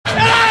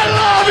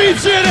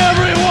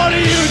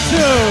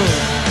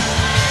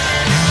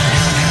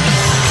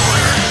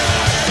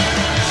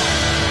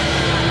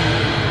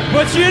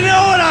you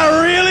know what I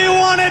really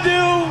want to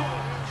do?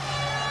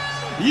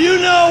 You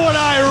know what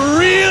I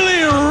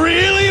really,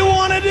 really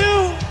want to do?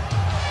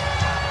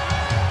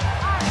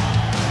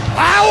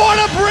 I want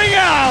to bring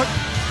out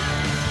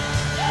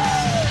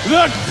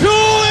the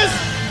coolest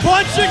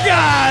bunch of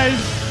guys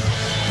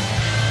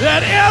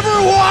that ever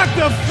walked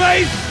the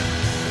face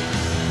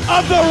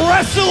of the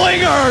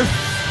wrestling earth.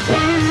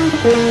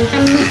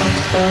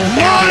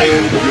 My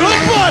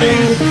good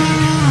buddies.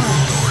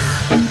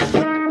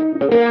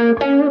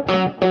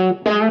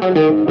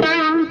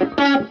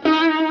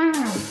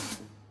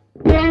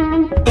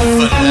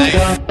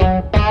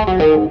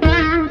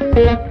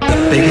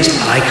 The biggest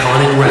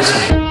icon in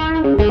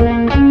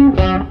wrestling.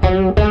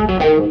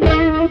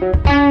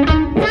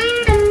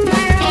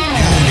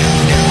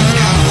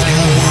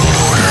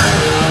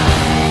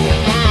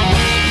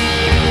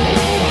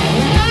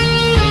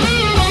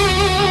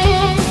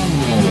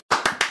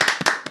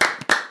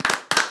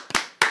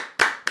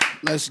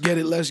 Let's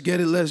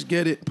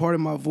get it.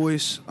 Pardon my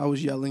voice. I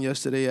was yelling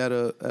yesterday at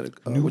a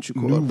what you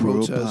call a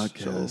protest.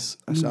 So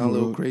I sound a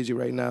little crazy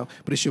right now.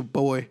 But it's your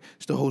boy.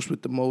 It's the host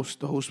with the most,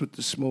 the host with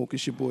the smoke.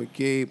 It's your boy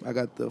Gabe. I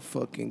got the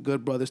fucking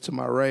good brothers to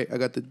my right. I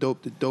got the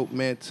dope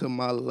man to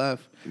my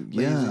left.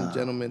 Ladies and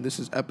gentlemen, this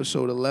is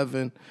episode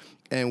 11.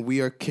 And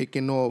we are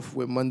kicking off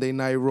with Monday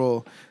Night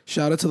Raw.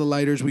 Shout out to the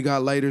lighters. We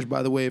got lighters,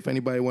 by the way. If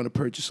anybody want to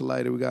purchase a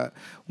lighter, we got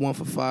 1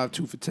 for $5,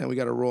 2 for $10. We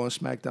got a Raw and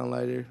SmackDown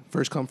lighter.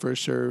 First come,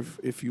 first serve.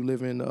 If you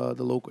live in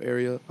the local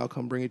area, I'll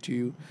come bring it to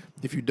you.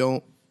 If you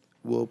don't,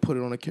 we'll put it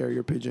on a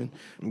carrier pigeon.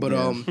 But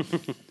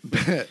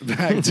back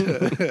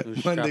to We'll Monday.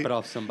 strap it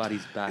off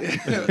somebody's back.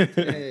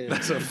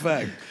 That's a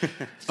fact.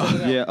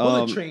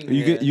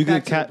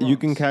 You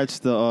can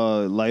catch the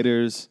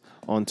lighters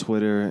on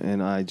Twitter and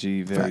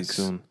IG very Facts.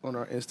 soon. On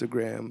our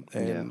Instagram,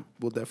 and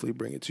we'll definitely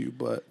bring it to you.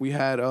 But we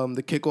had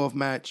the kickoff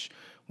match.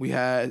 We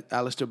had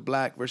Aleister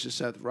Black versus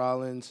Seth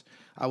Rollins.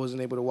 I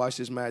wasn't able to watch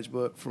this match,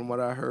 but from what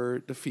I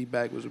heard, the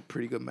feedback was a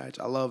pretty good match.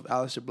 I love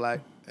Aleister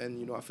Black,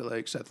 and I feel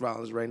like Seth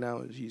Rollins right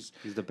now he's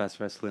the best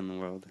wrestler in the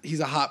world.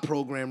 He's a hot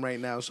program right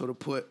now. So to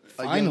put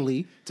a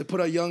Finally.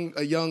 young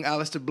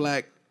Aleister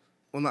Black,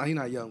 well, not he's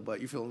not young, but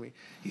you feel me?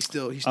 He's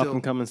still Up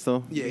and coming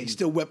still. Yeah, he's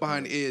still wet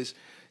behind the ears.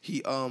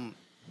 He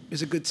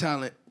is a good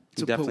talent He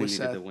to put definitely with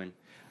needed Seth. the win.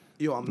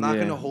 Yo, I'm not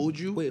gonna hold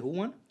you. Wait, who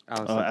won?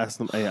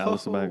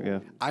 Aleister Black, yeah.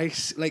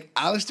 Like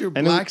Aleister And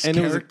it was- Black's and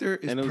it was- character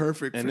and it is was-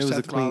 perfect and for it was a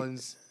Seth clean-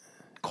 Rollins'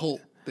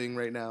 cult thing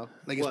right now.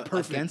 Like What, it's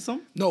perfect. against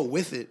him? No,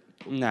 with it.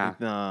 Nah.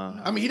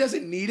 I mean, he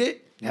doesn't need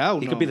it. Hell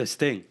He no. could be the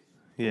Sting.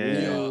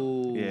 Yeah.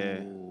 Yo. Yeah.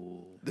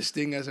 The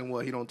Sting as in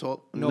what? He don't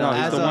talk. No,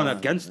 he's as the a- one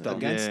against them.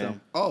 Against Yeah.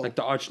 them. Oh, Like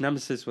the arch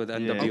nemesis with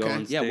NWO Okay.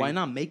 and Yeah, Sting. why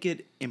not make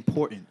it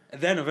important? And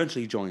then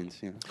eventually he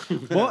joins.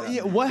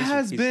 What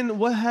has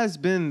he's-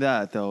 been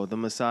that though? The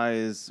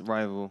Messiah's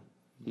rival.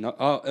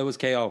 No, it was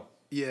KO.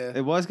 yeah.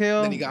 It was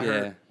KO. Then he got Yeah.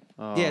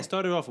 hurt. Yeah, it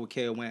started off with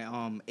KO when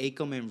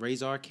Akam and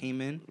Razor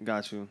came in.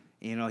 Got you.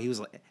 He was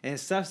like, and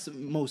Seth's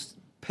most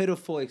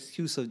pitiful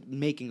excuse of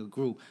making a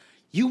group.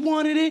 You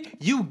wanted it,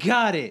 you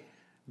got it.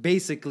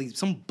 Basically,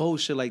 some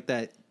bullshit like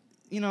that.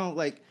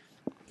 Like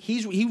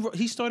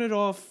he started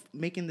off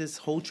making this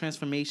whole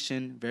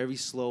transformation very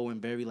slow and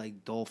very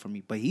like dull for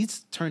me, but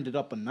he's turned it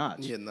up a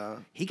notch. Yeah, nah.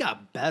 He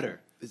got better.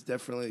 It's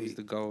definitely He's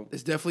the GOAT.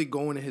 It's definitely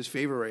going in his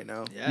favor right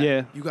now.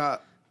 Yeah. You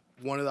got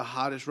one of the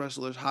hottest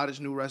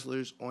new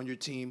wrestlers on your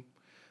team,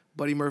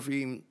 Buddy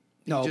Murphy.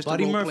 No, just a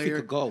Buddy role Murphy player.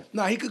 could go.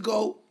 Nah, he could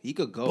go. He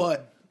could go.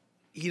 But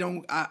he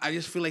don't. I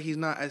just feel like he's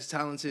not as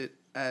talented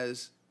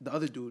as the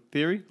other dude.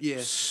 Theory. Yeah,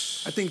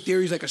 I think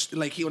Theory's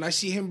when I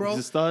see him, bro. He's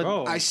a stud.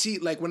 Bro. I see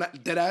when I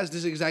deadass. This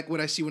is exactly what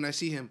I see when I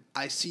see him.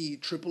 I see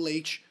Triple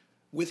H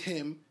with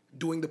him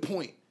doing the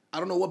point. I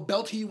don't know what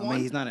belt he won. I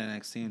mean, he's not in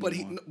NXT But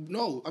anymore.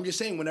 no, I'm just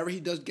saying whenever he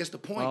gets the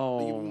point,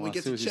 when I he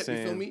gets see the what you're chip, you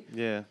feel saying. me?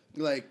 Yeah.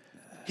 Like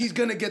he's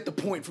gonna get the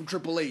point from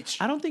Triple H.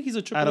 I don't think he's a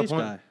At Triple a H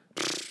point- guy.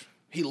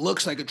 He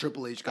looks like a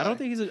Triple H guy. I don't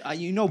think he's a.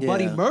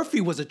 Buddy Murphy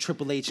was a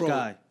Triple H Bro,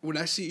 guy. when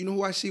I see,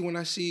 who I see when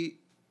I see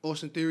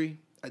Austin Theory?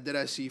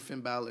 I see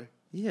Finn Balor.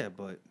 Yeah,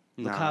 but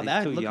look Nah, how he's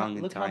that too look, how, young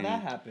and look how tiny.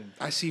 that happened.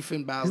 I see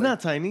Finn Balor. He's not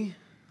tiny.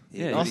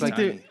 Yeah, he's Austin like,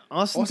 Theory.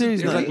 Austin Austin Theory's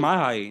he's Theory. like my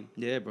height.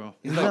 Yeah, bro.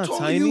 He's How not tall are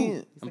tiny.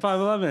 you? I'm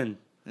 5'11".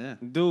 Yeah.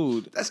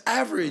 Dude. That's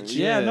average.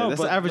 Yeah, no, that's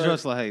but- the average but-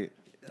 wrestler height.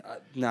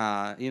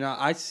 Nah,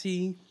 I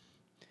see.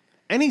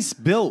 And he's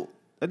built.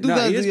 That dude,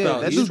 No, he is yeah,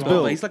 built. that He's dude's built,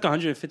 built. but he's like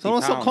 150 So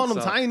don't pounds. stop calling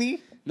him so-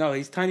 tiny. No,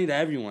 he's tiny to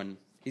everyone.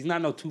 He's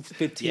not no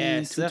 215,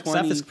 Yeah, Seth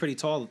 220. is pretty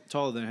taller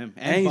than him.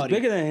 And he's Buddy.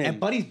 bigger than him. And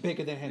Buddy's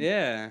bigger than him.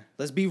 Yeah,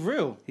 Let's be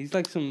real. he's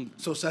like some.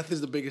 So Seth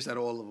is the biggest out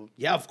of all of them.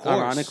 Yeah, of course.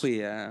 Ironically,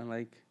 yeah,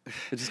 like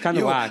it's just kind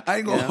of Yo, whack. I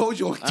ain't gonna yeah? hold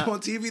you on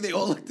TV. They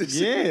all look the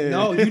same. Yeah.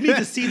 No, you need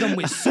to see them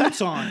with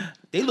suits on.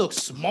 They look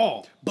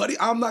small. Buddy,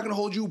 I'm not gonna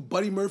hold you.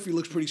 Buddy Murphy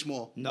looks pretty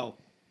small. No,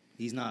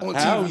 he's not. On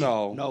Hell TV.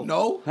 no. No.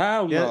 No?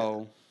 Hell Yeah.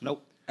 no.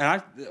 Nope.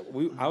 And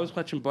I was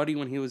watching Buddy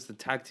when he was the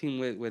tag team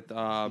with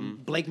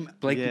Blake.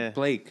 Yeah.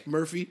 Blake.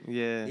 Murphy.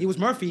 Yeah. He was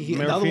Murphy. Murphy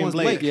The other and one's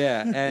Blake. Blake.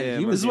 Yeah, and Yeah,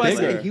 he This was is why I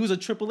bigger. say he was a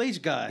Triple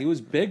H guy. He was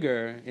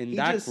bigger in He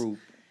that just- group.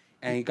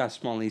 and he got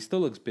small, and he still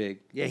looks big.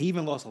 Yeah, he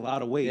even lost a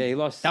lot of weight. Yeah, he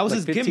lost. That was like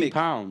his 15 gimmick,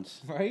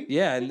 pounds. right?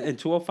 Yeah, in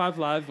 205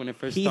 Live when it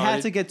first He started.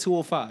 had to get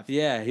 205.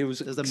 Yeah, he was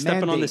There's a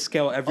stepping on the mandate.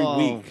 scale every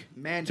week to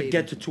mandated.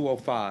 get to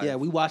 205. Yeah,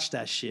 we watched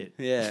that shit.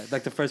 Yeah,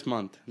 like the first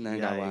month, and then it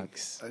got whacked.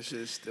 Yikes. That shit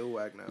is still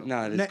whack now.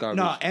 Nah, it's garbage.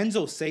 No,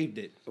 Enzo saved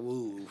it.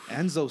 Ooh.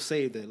 Enzo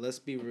saved it. Let's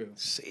be real.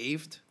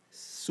 Saved?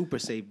 Super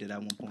saved it at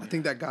one point. I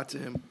think that got to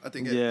him. I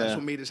think Yeah. that's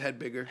what made his head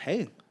bigger.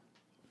 Hey,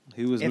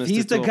 He was if Mr.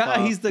 he's the guy,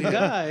 205. he's the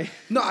guy.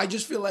 No, I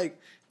just feel like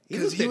he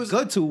because was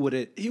good too with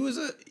it. He was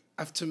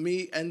to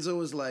me, Enzo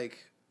was like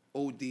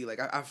OD. Like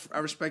I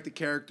respect the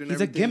character. And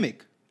He's a everything.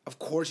 gimmick. Of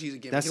course, he's a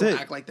gimmick. That's he don't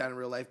it. act like that in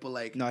real life, but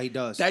like No, he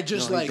does. that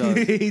just No, he like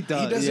does. He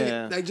does. doesn't.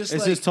 Yeah. Like just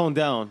it's like just toned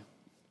down.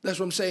 that's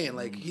what I'm saying.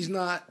 Like he's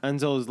not.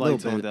 Enzo's Little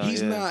like toned bit. down.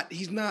 He's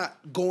yeah. not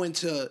going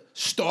to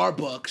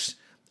Starbucks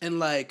and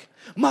like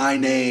my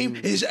name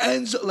is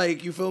Enzo.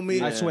 Like you feel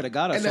me? I swear to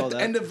God, I and saw at the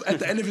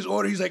that. end of his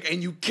order, he's like,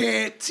 and you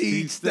can't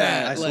teach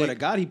that. I swear to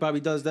God, he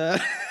probably does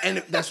that. And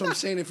that's what I'm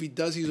saying. If he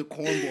does, he's a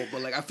cornball.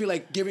 But like, I feel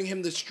like giving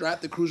him the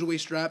strap, the cruiserweight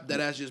strap, that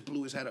ass just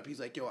blew his head up. He's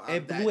like, yo, I'm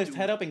It that blew his dude.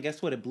 head up, and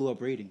guess what? It blew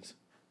up ratings.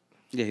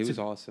 Yeah, he was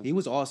awesome. He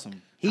was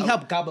awesome. He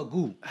helped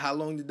Gabagoo. How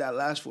long did that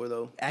last for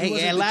though? Hey, He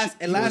wasn't it the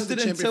lasted he wasn't the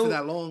champion until for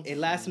that long. it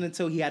lasted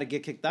until he had to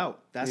get kicked out.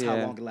 That's how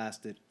Yeah. long it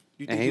lasted.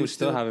 You and he was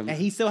still having. And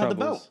he still had the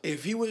troubles. belt.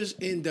 If he was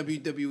in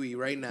WWE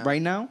right now,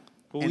 Right now,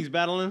 Who he's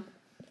battling?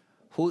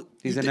 who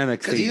He's in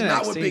because NXT. he's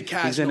not NXT. with Big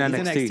Cass. He's in no more.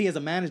 he's in NXT. NXT as a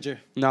manager.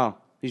 No,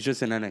 he's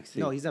just in NXT.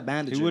 No, he's a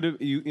manager. He would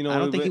have. You know. I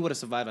don't think but- he would have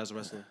survived as a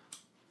wrestler.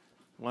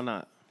 Why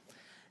not?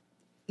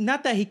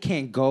 Not that he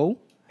can't go.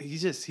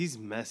 He's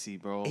messy,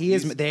 bro. He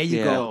is. There you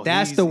yeah. go.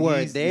 That's the word.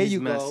 he's- There he's you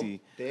messy.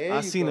 go. There I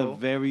you seen go. a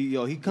very he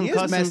is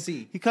concussed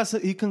messy.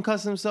 He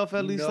concussed himself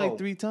at least No. like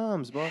 3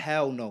 times, bro.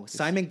 Hell no.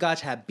 Simon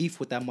Gotch had beef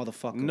with that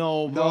motherfucker.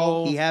 No,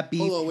 bro. he had beef.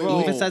 Hold on, wait, he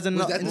wait. even says in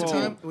Was that the Bro.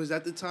 time? Was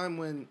that the time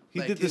when He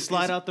like, did the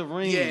slide out the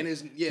ring. Yeah,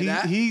 and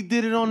that. he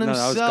did it on No, that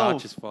was himself.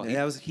 Gotch's fault. Yeah,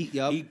 that was he.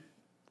 Yup. He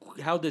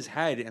held his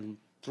head and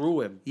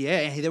threw him. Yeah,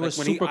 and they were Like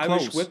when he super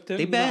Irish close. whipped him,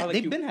 They you know how, been like,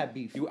 they've you- been had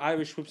beef. You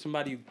Irish whip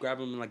somebody, you grab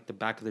him in like the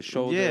back of the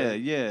shoulder.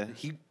 Yeah.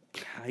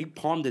 He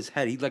palmed his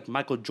head. He like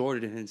Michael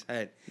Jordan in his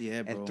head.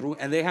 Yeah, bro. And threw,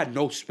 and they had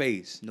no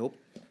space. Nope.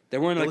 They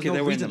weren't There like was no they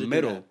were in reason the to do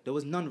middle. that. There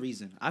was none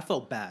reason. I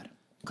felt bad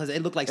because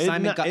it looked like It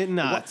Simon not, got. it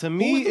not. What- To who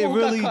me, was the it one who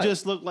got really cut?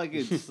 just looked like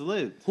it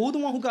slipped. Who the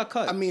one who got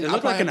cut? I mean, It I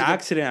looked like probably an had to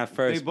accident at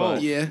first. They both.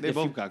 But Yeah. They if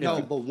both you- got no,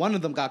 cut. but one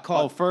of them got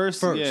caught. Oh,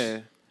 first, yeah. And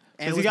Because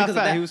it he was got because of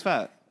fat. that. He was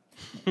fat.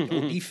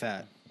 He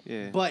fat.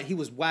 Yeah. But he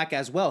was whack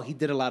as well. He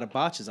did a lot of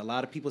botches. A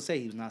lot of people say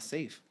he was not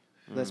safe.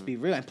 Let's be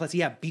real. And plus, he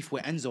had beef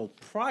with Enzo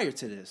prior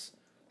to this.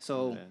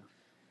 So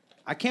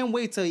I can't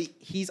wait till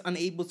he's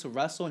unable to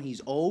wrestle and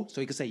he's old, so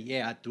he can say,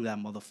 "Yeah, I threw that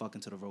motherfucker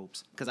into the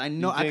ropes." Because I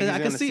know You think I he's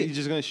can gonna see He's it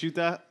just gonna shoot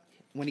that.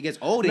 when he gets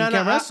old and he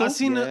can't wrestle. I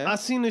seen yeah. I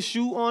seen the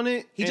shoot on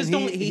it. He and just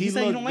don't- he said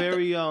he looked don't like the-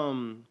 very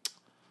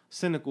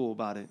cynical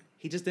about it.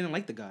 He just didn't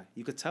like the guy.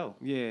 You could tell.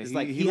 Yeah, it's he-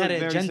 like he he had looked an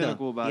very agenda.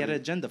 cynical about He had an it.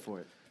 agenda for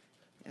it.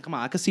 Yeah, come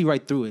on, I could see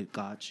right through it,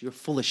 Gotch. You're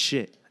full of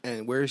shit.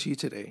 And where is he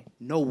today?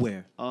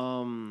 Nowhere. Yeah,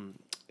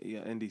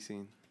 indie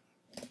scene.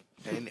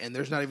 And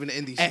there's not even an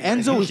indie scene.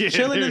 And Enzo's Yeah,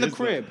 chilling in the there's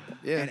crib.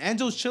 Yeah. And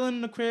Enzo's chilling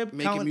in the crib,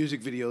 making counting-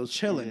 music videos.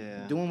 chilling,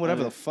 Yeah. doing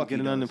whatever the fuck he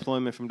Getting does.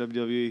 unemployment from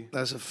WWE.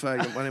 That's a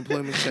fact.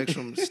 Unemployment checks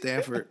from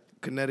Stanford,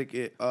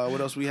 Connecticut.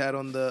 What else we had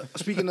on the?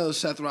 Speaking of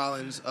Seth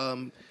Rollins,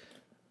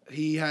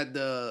 he had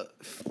the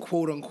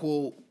quote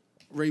unquote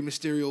Rey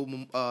Mysterio,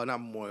 not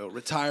memorial,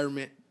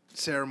 retirement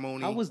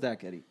ceremony. How was that,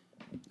 Getty?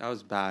 That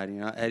was bad,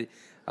 you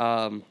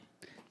know.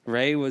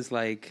 Ray was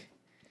like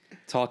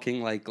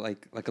talking like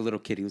a little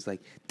kid. He was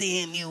like,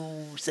 "Damn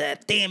you,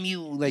 Seth! Damn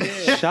you!" Like,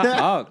 shut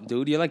up,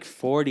 dude. You're like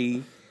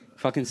 40.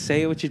 Fucking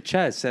say it with your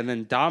chest. And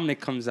then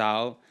Dominic comes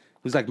out,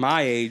 who's like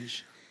my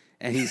age,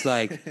 and he's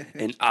like,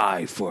 "An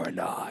eye for an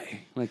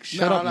eye." Like,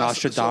 shut up,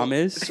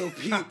 Nostradamus. So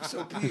peep.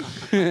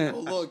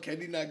 Hold on,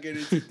 can you not get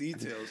into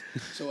details?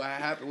 So I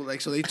happened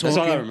like so they talking. That's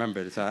all I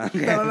remember. That's all.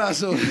 No.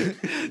 So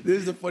this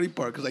is the funny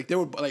part because like they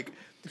were like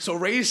so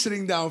Ray is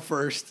sitting down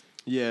first.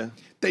 Yeah.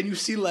 Then you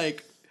see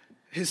like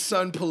his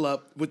son pull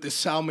up with the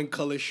salmon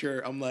color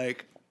shirt. I'm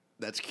like,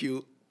 that's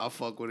cute. I'll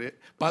fuck with it.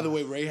 By the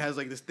way, Ray has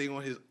like this thing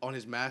on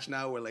his mask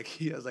now where like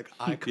he has like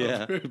eye cover.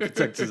 Yeah,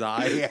 protects his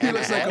eye. He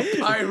looks like a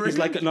pirate. He's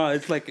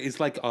like it's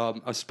like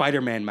a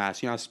Spider-Man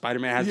mask. You know, how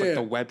Spider-Man has Yeah. like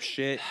the web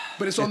shit.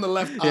 but it's on the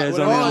left eye. Yeah, it's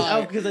Well, on the eye.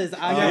 left. because his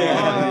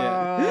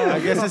eye. I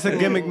guess it's a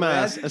gimmick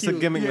mask. That's It's a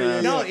cute. gimmick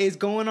mask. No, it's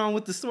going on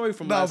with the story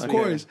from No, last of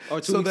week. course. Or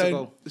 2 so weeks then,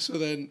 ago. So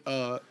then,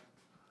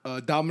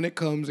 Dominic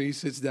comes and he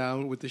sits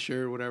down with the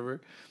shirt or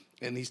whatever,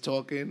 and he's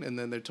talking, and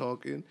then they're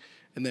talking,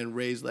 and then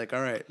Ray's like,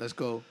 "All right, let's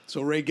go."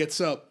 So Ray gets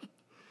up.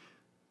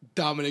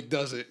 Dominic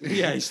does it.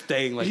 Yeah, he's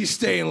staying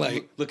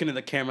like looking at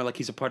the camera like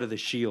he's a part of the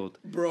Shield.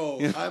 Bro,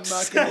 I'm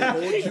not gonna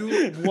hold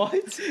you.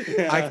 What?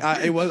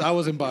 I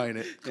wasn't buying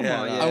it. Come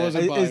on, yeah. I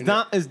wasn't buying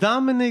it. Is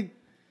Dominic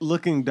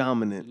looking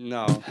dominant?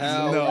 No,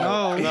 Hell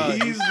No, no.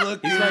 he's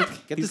looking. he's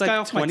like Get he's this guy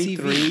like off my TV.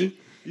 23.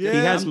 Yeah, he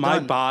has I'm my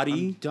done. body.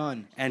 I'm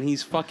done. And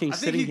he's fucking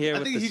sitting here. I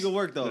with think he this, could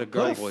work, though. with a Put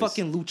girl a voice.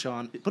 fucking lucha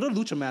on. Put a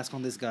lucha mask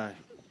on this guy.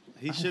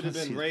 He should have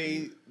been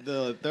Ray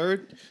the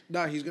third.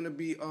 Nah, he's gonna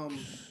be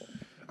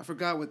I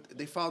forgot what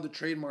they filed a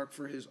trademark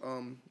for his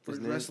name?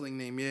 wrestling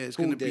name. Yeah, it's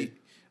Who gonna did?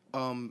 be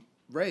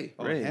Ray.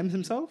 Ray. Him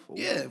himself?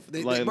 Yeah,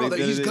 Like, bro, they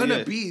did he's it, gonna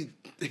yeah. be.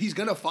 He's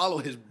gonna follow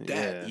his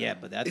dad. Yeah,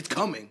 but that's It's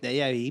coming.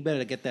 Yeah, he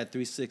better get that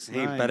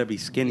 369. He better be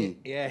skinny.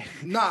 Yeah.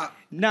 Nah,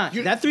 Nah,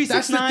 you- that that's the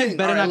 369 thing.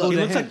 better All right, not go look, He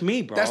to looks him. like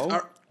me, bro. That's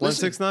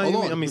 169. hold You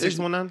mean? on. I mean There's-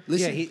 619.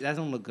 Listen, Yeah, that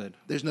don't look good.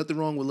 there's nothing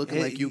wrong with looking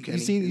like you, Kenny.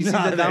 You seen the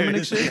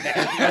Dominic shit?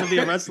 Gotta be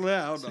a wrestler.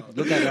 I don't know.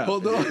 Look at that.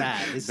 Hold on. It's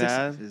bad. It's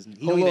Bad? Just,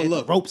 he Hold don't even on, hit the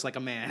look. ropes like a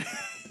man.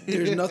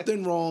 There's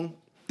nothing wrong.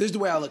 This is the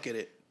way I look at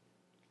it.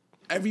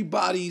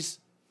 Everybody's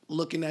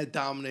looking at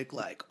Dominic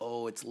like,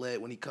 oh, it's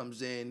lit when he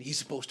comes in. He's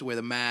supposed to wear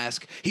the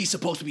mask. He's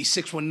supposed to be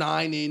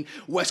 619 in,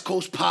 West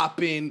Coast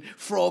popping,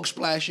 frog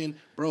splashing.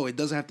 Bro, it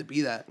doesn't have to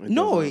be that.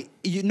 No,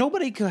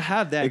 nobody could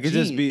have that. It could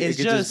just be- it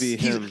could just be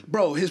him.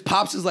 Bro, his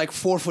pops is like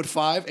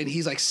 4'5" and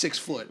he's like 6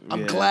 foot.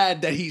 I'm Yeah.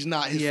 glad that he's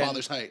not his Yeah.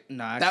 father's height.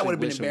 Nah, I that actually would have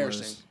been wish it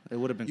embarrassing. was. It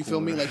would have been. You feel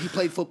me? cooler. Like he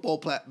played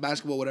football,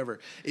 basketball, whatever.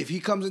 If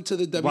he comes into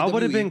the WWE, Why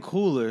would it have been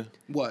cooler?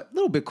 what? a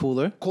little bit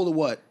cooler. Call it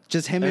what?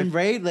 Just him and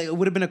Ray, like it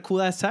would have been a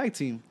cool ass tag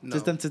team. No.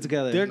 Just them two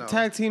together. Their No.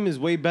 tag team is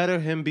way better.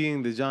 Him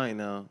being the giant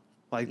now,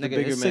 like the Nigga,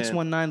 bigger his man.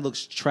 619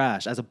 looks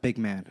trash as a big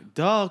man.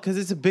 Duh, because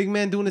it's a big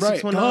man doing a Right.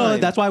 619.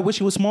 That's why I wish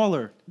he was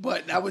smaller.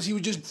 But that was he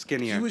was just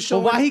Skinnier. He was But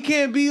showing. why he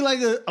can't be like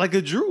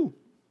a Drew?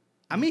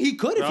 I mean, he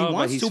could if Bro, he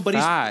wants he's to, but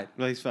fat.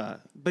 Well, he's fat.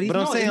 But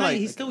I'm saying like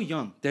he's still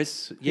young.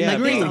 There's he's Like,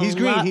 green. there's a He's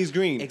green. lot- He's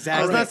green.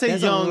 Exactly. Let's not say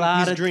There's a young. lot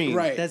He's of- green.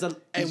 Right. There's a.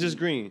 He's just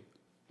green.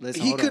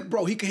 Listen, he hold could, on.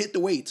 bro. He could hit the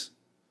weights.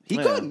 He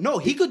Yeah. could. No,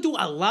 he could do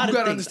a lot You of gotta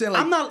things. understand,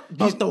 like, I'm not.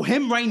 But though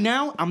him right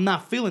now, I'm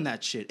not feeling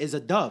that shit. It's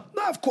a dub.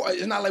 No, of course.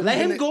 It's not like Let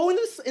we're him gonna-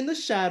 go in the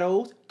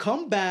shadows,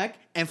 come back,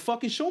 and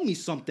fucking show me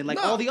something like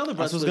Nah, all the other That's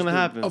wrestlers what's gonna do.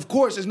 happen. Of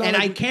course, it's not. And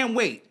like, I can't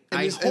wait. And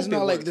I it's hope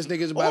not it like works. this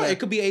nigga's about Or to- it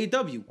could be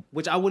AEW,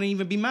 which I wouldn't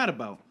even be mad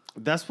about.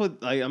 That's what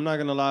I'm not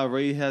gonna lie.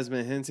 Ray has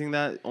been hinting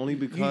that only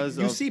because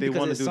you see, they because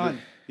want his to do son.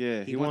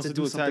 he wants to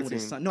do a something tag with team.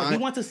 his son. No, he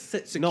wants to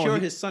secure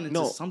his son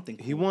into something.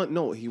 He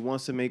Cool. he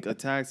wants to make a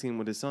tag team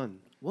with his son.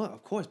 Well,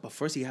 of course, but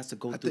first he has to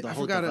go through think- the I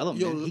whole forgot it.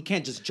 development. Yo, He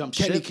can't just jump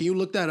Kenny, ship can you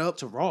look that up?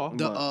 to Raw.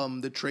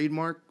 The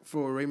trademark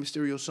for Rey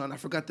Mysterio's son. I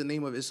forgot the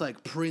name of it. It's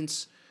like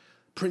Prince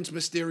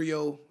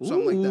Mysterio,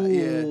 something like that.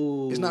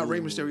 Yeah, it's not Rey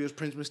Mysterio's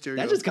Prince Mysterio.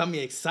 That just got me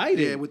excited.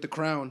 yeah, with the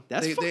crown.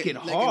 That's fucking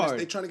like, hard.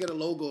 They trying to get a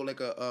logo like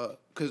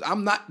because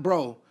I'm not,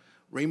 bro.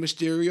 Rey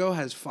Mysterio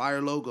has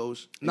fire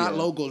logos, not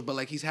logos, but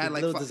like he's had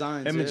like little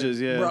designs,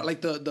 Images, yeah. bro, like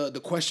the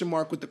question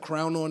mark with the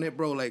crown on it,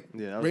 bro. Like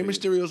Yeah, that was Rey big.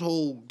 Mysterio's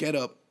whole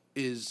getup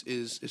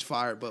is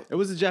fire. But It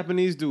was a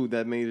Japanese dude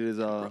that made it as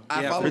I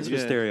yeah, follow Prince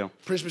Mysterio.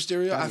 Prince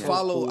Mysterio. That's I so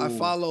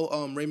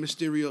follow Rey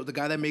Mysterio, the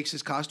guy that makes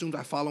his costumes.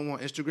 I follow him on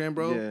Instagram,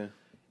 bro. Yeah.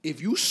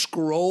 If you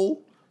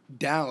scroll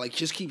down, like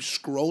just keep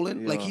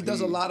scrolling, Yeah, like he does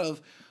a he- lot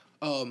of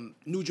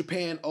New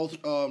Japan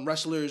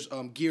wrestlers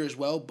gear as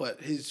well, but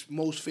his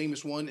most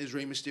famous one is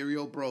Rey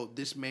Mysterio, bro.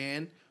 This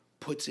man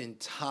puts in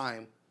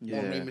time on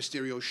Yeah. Rey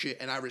Mysterio shit,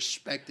 and I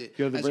respect it.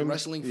 Yo, the As a Rey Mys-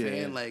 wrestling fan,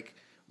 yeah. like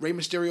Rey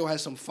Mysterio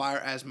has some fire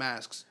ass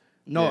masks.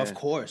 No, Yeah. of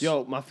course.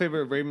 Yo, my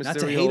favorite Rey Mysterio. not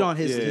to hate on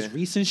yeah. his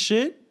recent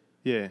shit,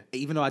 Yeah.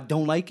 even though I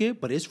don't like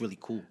it, but it's really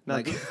cool. Nah,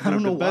 Like I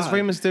don't know the best why.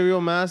 Rey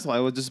Mysterio mask. I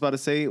was just about to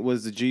say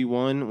was the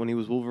G1 when he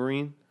was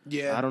Wolverine.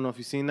 Yeah. I don't know if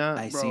you've seen that.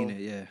 I bro. seen it.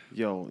 Yeah,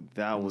 Yo,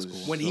 that was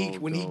When he so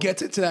when he dope.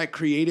 gets into that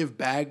creative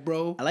bag,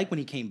 bro. I like when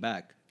he came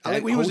back. I like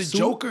That when he was coat a suit,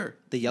 Joker.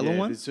 the yellow Yeah,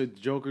 one. this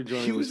Joker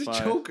joint He was a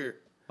fire. Joker.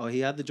 Oh, he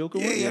had the Joker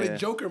Yeah, one. he had Yeah. a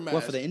Joker mask.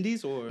 What for the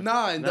Indies or?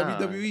 Nah, in Nah.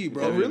 WWE,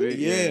 bro. Oh, really?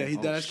 Yeah, he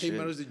Oh, that came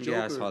shit. out as the Joker.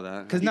 Yeah, I saw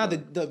that. Because now the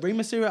Rey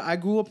Mysterio I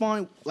grew up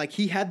on, like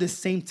he had the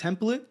same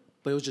template,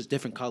 but it was just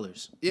different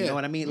colors. You Yeah. know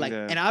what I mean? Like,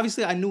 Yeah. and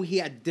obviously I knew he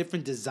had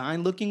different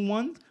design looking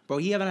ones. Bro,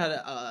 he haven't had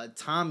a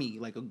Tommy,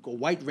 like a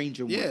White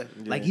Ranger one. Yeah.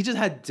 Like he just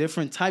had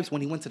different types when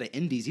he went to the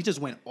Indies. He just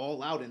went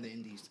all out in the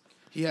Indies.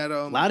 He had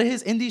A lot of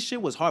his indie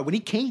shit was hard. When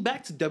he came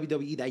back to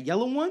WWE, that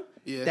yellow one,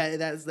 Yeah.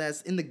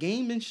 that's in the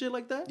game and shit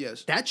like that.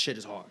 Yes. That shit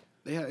is hard.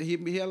 he had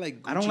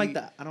like Gucci, I don't like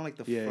that. I don't like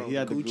the Yeah, fro. he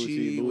had the Gucci,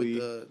 Gucci, Louis. with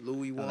the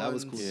Louis ones. that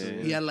was cool too.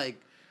 He had like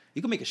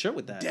You can make a shirt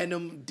with that.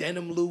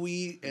 denim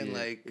Louis and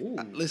like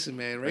listen,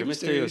 man, Rey Rey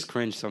Mysterio's Mysterio's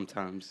cringe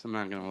sometimes. I'm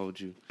not gonna hold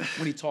you.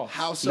 When he talks.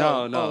 how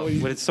so? No, Oh,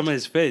 with some of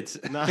his fits.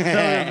 Nah,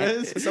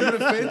 some of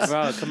the fits.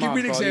 Bro, come Give on, me bro. an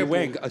You're example.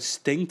 wearing a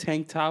Sting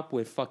tank top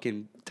with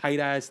fucking tight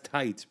ass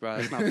tights, bro.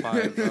 That's not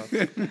fire, bro.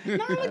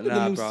 No, I like the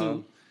Nah, new bro.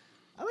 suit.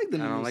 I like the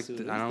new I don't like. suit.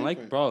 I It's don't like,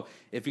 different. bro.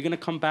 If you're gonna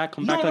come back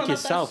No, like not that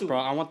yourself, suit. bro.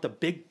 I want the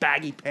big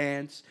baggy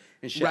pants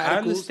and shit. I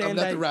Radicals. understand I've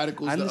got that. the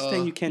radicals, I the,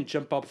 understand you can't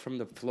jump up from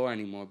the floor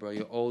anymore, bro.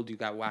 You're old. You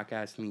got whack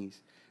ass knees.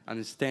 I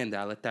understand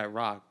that. I let that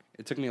rock.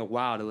 It took me a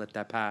while to let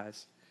that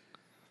pass.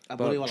 I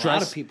But believe a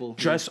lot of people.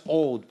 dress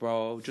old,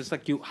 bro. Just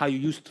like you, how you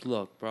used to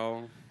look,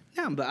 bro.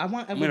 Yeah, but I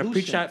want I'm evolution. gonna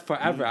preach that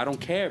forever. I don't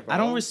care, bro. I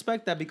don't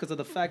respect that because of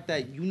the fact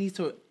that you need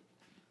to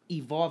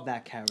evolve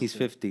that character. He's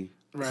 50.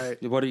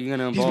 Right. What are you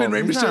gonna He's involve? been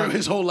Rey He's Mysterio not-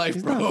 his whole life,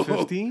 He's bro. not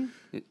 15.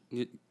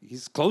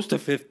 He's close to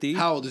 50.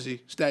 How old is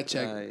he? Stat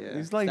check. Yeah.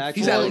 He's like That's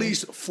He's Boy. at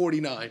least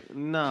 49.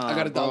 Nah, I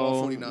got a dollar bro.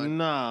 on 49.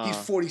 Nah, He's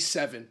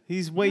 47.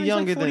 He's way No, he's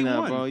younger like than that,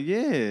 41. bro.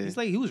 Yeah, He's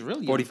like he was really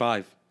young.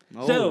 45.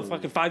 Oh. Still,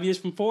 fucking 5 years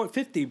from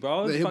 50,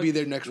 bro. He'll Fuck- be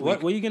there next what,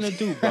 week. What are you gonna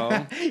do, bro?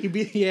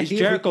 Yeah, He's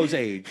Jericho's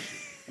age.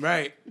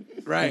 Right.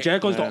 And Right.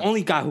 Jericho's Yeah. the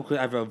only guy who could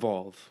ever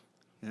evolve.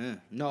 Yeah.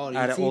 No,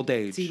 At an see, old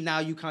age. See, now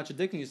you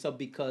contradicting yourself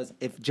because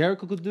if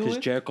Jericho could do Because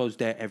it, Jericho's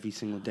there every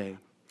single day.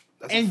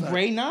 That's a and fact.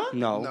 Ray not?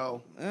 No.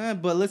 No.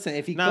 But listen,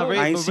 if he Nah, could, Ray-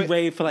 I ain't but see Ray-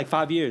 Ray for like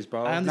 5 years,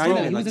 bro. I Not understand.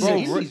 even, He like, was in bro,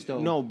 the Ray- Indies, though.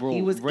 No, bro.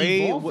 He was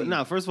Ray. evolving.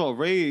 Nah, first of all,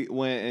 Ray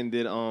went and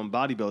did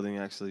bodybuilding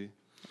actually.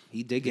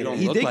 he did get don't it.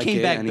 He look did like came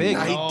it back big.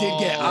 anymore. Nah, he did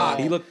get odd.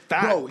 He looked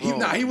fat, Bro,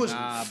 he was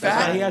Nah, fat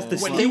that's why he has the when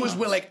skin. he was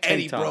with like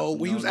Eddie, Tank top. bro.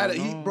 When he was at it,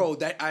 he, bro,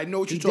 that I know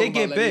what you're He talking did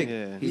get about. big.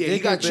 Lenny. Yeah. He Yeah, did he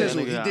got get big.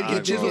 chiseled. He Nigga did got get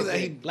eyes, chiseled. bro.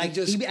 And he Like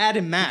just he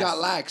added mass. he got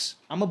lax.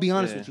 I'm gonna be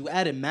honest Yeah. with you.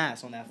 Added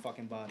mass on that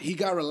fucking body. He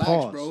got relaxed,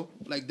 Pause. bro.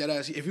 Like that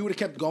ass. If he would have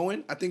kept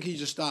going, I think he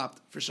just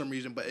stopped for some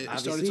reason. But it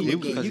started to Obviously, look you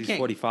good. Because You he's can't-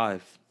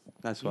 45.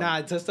 That's why.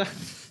 Nah, just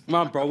Come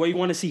on, bro. What, you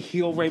want to see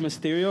heel Rey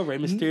Mysterio? Rey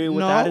Mysterio with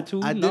No,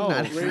 attitude? I did no.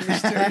 not. Rey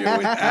Mysterio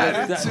with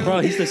attitude. Bro,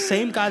 he's the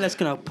same guy that's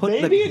gonna put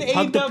Maybe in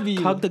hug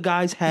AEW. the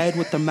guy's head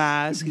with the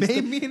mask.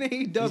 maybe in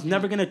AEW. He's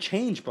never gonna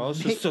change, bro.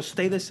 So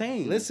stay the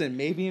same. Listen,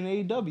 maybe in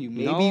AEW.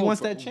 Maybe No, he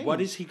wants bro. that change. What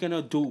is he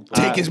gonna do? Bro?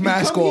 Take his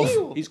mask Become off.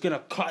 heel. He's gonna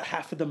cut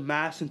half of the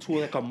mask into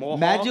like a mohawk.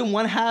 Imagine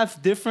one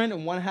half different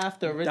and one half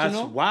the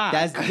original. whack.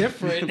 That's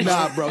different.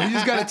 Nah, bro. You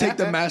just gotta take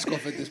the mask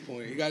off at this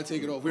point. You gotta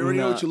take it off. We already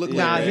know what you look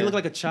Nah, like. he man. looked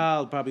like a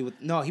child probably with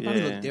he probably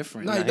Yeah. looked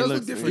different. Nah, he does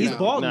look different. He's now.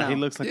 bald Nah, now. he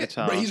looks like Yeah, a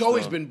child. but he's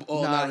always still. been.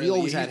 Oh, Nah, not he really.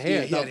 always had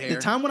hair. He had hair.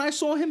 The time when I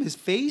saw him, his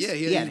face, Yeah,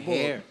 he had he's bald.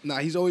 hair. Nah,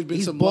 he's always been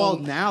He's some bald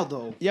long. now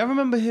though. Y'all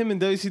remember him in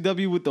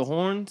WCW with the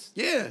horns?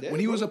 Yeah, when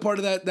he was a part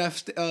of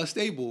that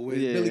stable with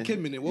Yeah. Billy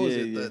Kidman. What was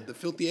Yeah, it? yeah. The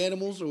Filthy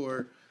Animals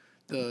or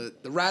the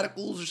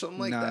Radicals or something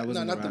like Nah, it that? No,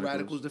 wasn't not the the Radicals.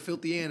 Radicals. The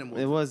Filthy Animals.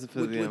 It was the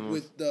Filthy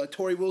Animals. with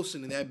Tori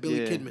Wilson and they had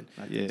Billy Yeah. Kidman.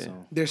 I Yeah. think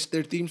so.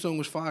 Their theme song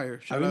was fire.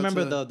 I Shout out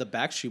remember to- the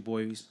Backstreet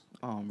Boys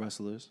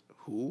wrestlers.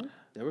 who?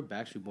 They were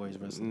Backstreet Boys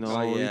wrestlers. No,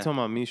 Oh, you yeah. talking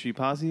about Mean Street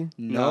Posse?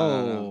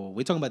 No,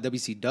 we're talking about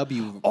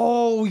WCW.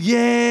 Oh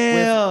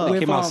yeah, They With,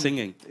 came out um,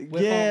 singing.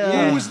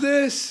 yeah. Who was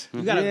this?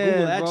 You gotta yeah,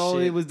 Google that bro.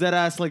 shit. It was dead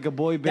ass like a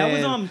boy that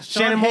band. was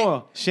Shannon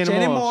Moore.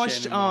 Shannon Moore,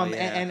 Shannon Moore, yeah.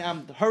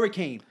 and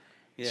Hurricane.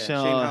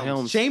 Yeah,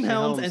 Helms. Shane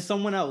Helms and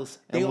someone else.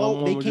 They And all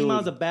one they more came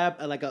out as dude.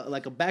 a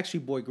like a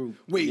Backstreet Boy group.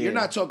 Wait, Yeah. you're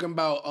not talking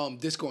about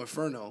Disco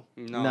Inferno.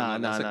 No, Nah,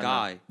 that's nah, a nah,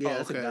 guy. Yeah, Oh,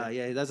 that's okay. a guy.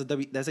 Yeah, that's a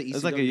that's a ECW.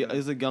 It's like guy.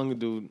 it's a younger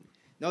dude.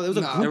 No, there was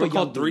a Nah. group They were of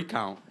called young 3 dudes.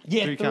 Count.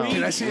 Yeah, Three three. count.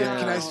 Can I see it?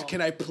 Yeah.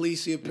 Can I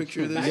please see a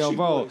picture of this? Yo,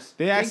 bro, Boys.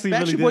 they actually Backstreet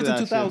really Boys did in that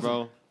 2000. shit,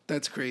 bro.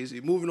 That's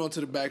crazy. Moving on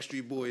to the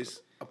Backstreet Boys,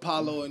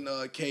 Apollo and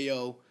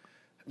KO.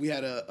 We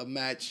had a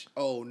match.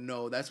 Oh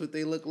no, that's what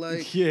they look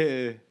like.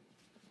 Yeah.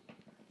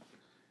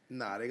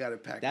 Nah, they gotta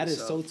pack. That this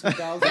is up. so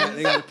 2000.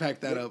 They gotta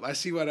pack that up. I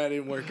see why that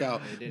didn't work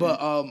out. But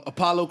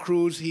Apollo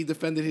Crews, he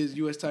defended his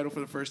U.S. title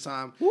for the first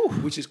time,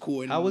 which is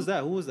cool. And How was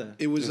that? Who was that?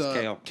 It was It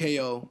was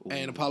KO,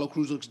 and Apollo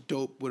Crews looks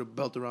dope with a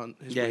belt around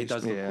his Yeah, he waist.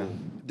 does look Yeah. cool.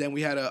 Then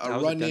we had a That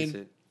was run against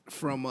in it.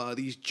 from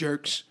these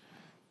jerks,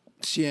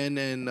 Cien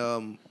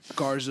and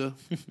Garza,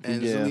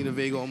 and Yeah. Zelina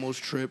Vega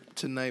almost tripped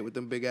tonight with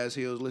them big ass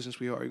heels. Listen,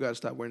 sweetheart, you gotta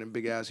stop wearing them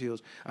big ass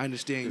heels. I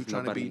understand you There's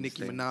trying to nobody be in the Nicki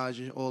States. Minaj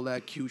and all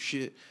that cute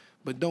shit,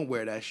 but don't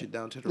wear that shit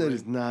down to the That ring.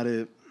 is not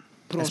it.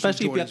 Put on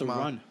Especially some if you have to Jordans, Mom.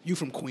 run. You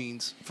from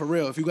Queens, for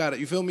real. If you got it,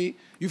 you feel me?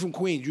 You from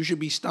Queens. You should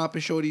be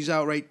stomping shorties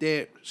out right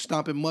there,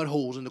 stomping mud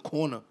holes in the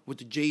corner with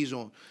the J's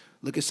on.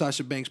 Look at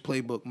Sasha Banks'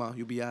 playbook, ma.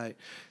 You'll be all right.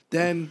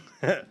 Then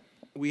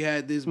we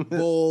had this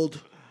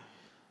bald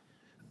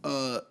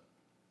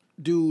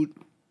dude.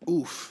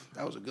 Oof,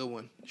 that was a good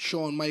one.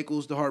 Shawn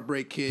Michaels, the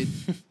Heartbreak Kid.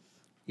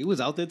 He was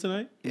out there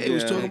tonight. Yeah, he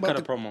was Yeah. talking He about cut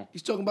a promo.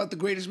 He's talking about the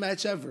greatest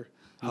match ever.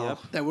 Yep.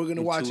 That we're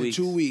gonna In watch 2 in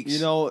 2 weeks. You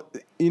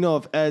know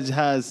if Edge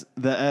has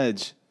the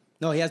edge.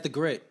 No, he has the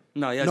grit.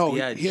 No, he has No,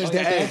 the edge. he has Oh, the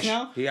he has the edge. edge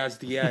now? He has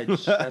the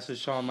edge. That's what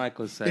Shawn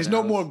Michaels said. There's I no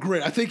was- more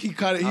grit. I think he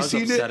kind of I he's was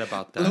seen upset it.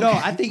 about that. No,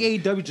 I think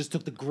AEW just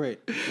took the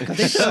grit because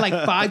they said like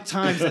 5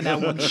 times in that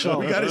one show.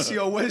 We gotta see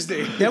on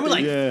Wednesday. They were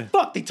like, Yeah.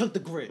 "Fuck!" They took the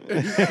grit.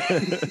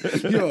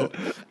 Yo,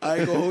 I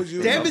ain't gonna hold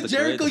you. Damn the it,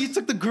 Jericho! grit. You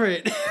took the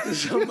grit.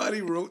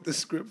 Somebody wrote the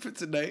script for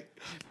tonight.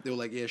 They were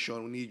like, "Yeah,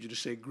 Sean, we need you to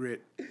say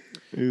grit."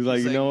 He was like,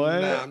 He's you know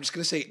what? Nah, I'm just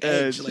gonna say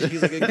edge. Edge. Like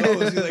he's like, it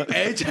goes. He's like,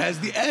 edge has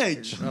the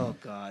edge. Oh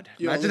God!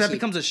 Yo, Imagine listen. that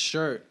becomes a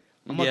shirt.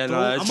 I'm Yeah, gonna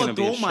no, it's throw, gonna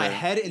be a my shirt.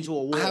 head into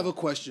a wall. I have a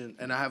question,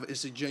 and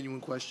it's a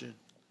genuine question.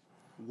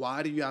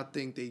 Why do y'all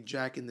think they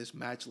jack in this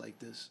match like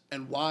this?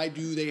 And why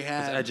do they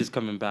have? Edge is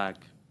coming back.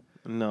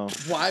 No.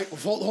 Why?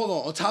 Hold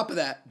on. On top of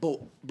that,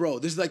 bro,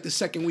 this is like the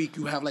second week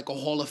you have like a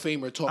Hall of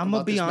Famer talking I'ma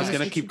about be this honest match. It's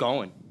gonna keep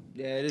going.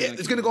 Yeah, it is.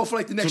 It's gonna go for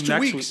like the next To 2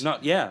 next weeks. week. No,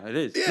 yeah, it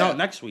is. Yeah. No,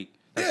 next week.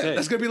 That's Yeah, it.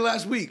 that's gonna be the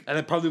last week. And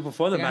then probably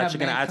before the They're gonna match,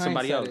 have you're gonna add Mankind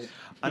somebody set else. it.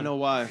 I know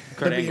why.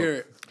 Kurt Let me Angle. hear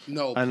it.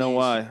 No, I know please.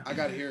 why. I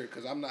gotta hear it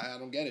because I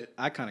don't get it.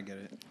 I kind of get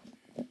it.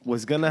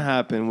 What's gonna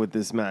happen with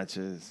this match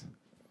is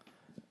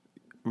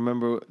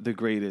remember the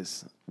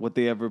greatest, what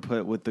they ever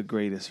put with the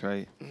greatest,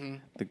 right?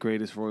 The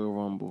greatest Royal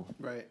Rumble,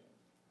 Right.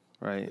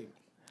 right?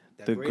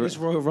 The greatest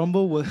Royal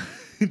Rumble with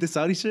the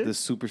Saudi shit. The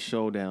Super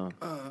Showdown,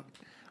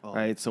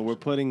 right? So we're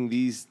putting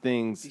these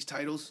things These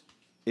titles,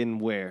 in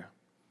where?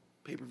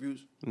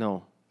 pay-per-views.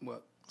 No,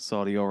 What?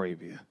 Saudi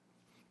Arabia.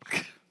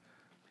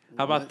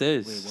 How about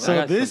this? I So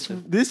got this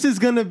something. this is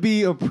gonna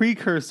be a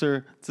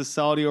precursor to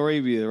Saudi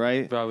Arabia,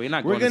 right? Bro, we're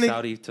not We're going to gonna-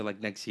 Saudi till like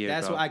next year.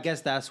 That's bro. why I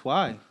guess that's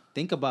why.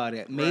 Think about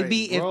it.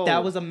 Maybe Right, if bro.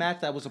 that was a match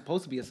that was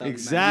supposed to be a Saudi match.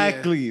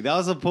 Exactly. That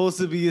was supposed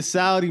to be a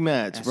Saudi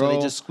match, And bro. so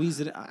they just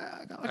squeezed it. I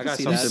I can got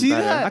see something that. See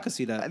better. that? I can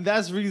see that.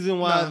 That's the reason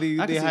why Nah, they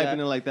I can see hyping that.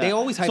 it like that. They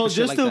always hype so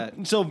shit like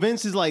that. So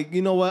Vince is like,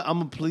 you know what? I'm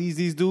gonna please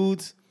these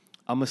dudes.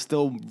 I'm gonna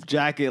still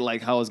jack it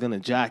like how I was gonna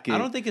jack it. I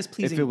don't think it's if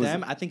pleasing it was-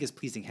 them. I think it's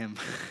pleasing him.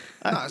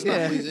 Nah, it's yeah.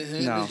 not pleasing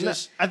him. No. It's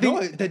just I think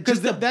No, because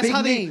just a that's big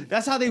how name.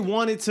 that's how they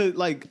wanted to,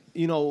 like,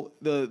 you know,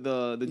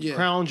 the Yeah.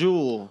 crown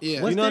jewel.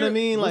 Yeah. You know what I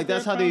mean? Like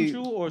that's how they.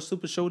 or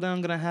Super Showdown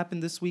gonna happen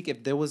this week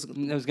if there was. It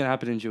was going to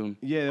happen in June.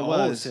 Yeah, it Oh,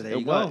 was. so there It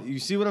you was. go. You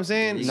see what I'm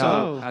saying? No,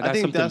 So, I got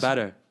think something that's-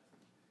 better.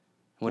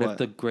 What What? if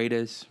the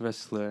greatest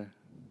wrestler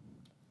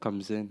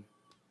comes in?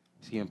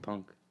 CM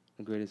Punk,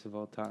 the greatest of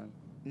all time.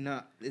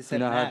 No, it's You a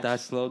know match. how that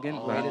slogan?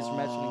 Right. Greatest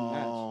wrestling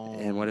match.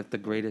 And what if the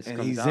greatest And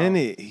comes he's out? in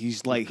it.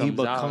 He's like he comes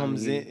out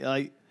becomes and he- it.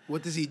 Like,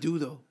 what does he do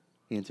though?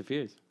 He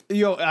interferes.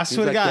 yo, I He's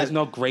swear to like, God. there's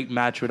no great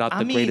match without I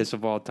the mean, greatest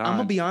of all time. I'm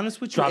gonna be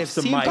honest with you. Drops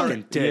If the CM mic Punk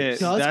and Yeah, dips.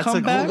 does that's come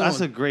a back? that's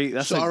a great.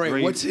 That's So, a all right,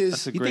 great. what's his-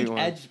 That's a You great think one.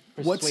 Edge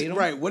What's persuade him?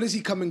 right? What is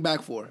he coming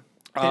back for?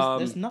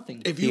 There's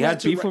nothing. If He you had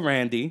to beef ra- with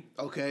Randy.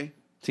 Okay.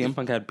 CM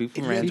Punk had beef with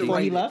if you had Randy. to Before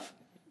he write it. left,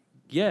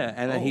 Yeah,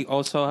 and then he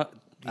also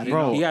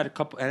Bro. he had a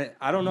couple. And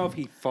I don't know if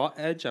he fought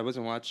Edge. I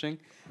wasn't watching,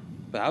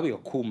 but that'd be a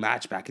cool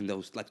match back in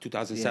those like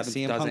 2007,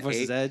 CM Punk 2008.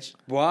 versus Edge.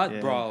 What,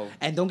 Yeah. bro?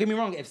 And don't get me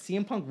wrong, if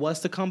CM Punk was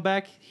to come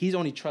back, he's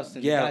only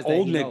trusting Yeah, the guys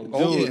old that he Nick-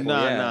 knows. old Dude, people,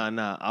 yeah.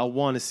 nah. I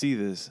want to see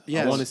this.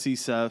 Yes. I want to see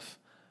Seth.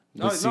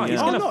 No, with no, he's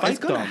CM. gonna no, fight it's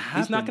gonna them.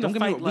 happen. He's not Don't gonna get me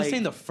fight wrong. like. We're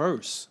saying the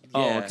first.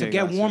 Oh, Yeah. okay, To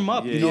get gotcha. warm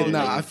up, Yeah, you yeah, know, Yeah, yeah,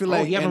 nah, yeah. I feel Oh,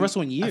 like he haven't and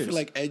wrestled in I years. feel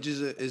like Edge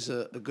is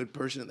a good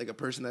person, like a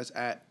person that's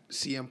at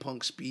CM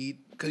Punk speed.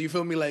 Cause you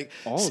feel me, like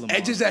All of them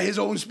Edge are. is at his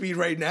own speed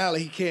right now.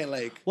 Like he can't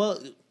like. Well,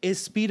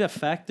 is speed a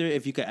factor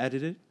if you could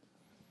edit it?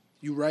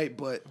 You're right,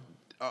 but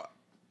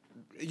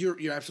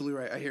you're absolutely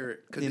right. I hear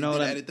it because You you know did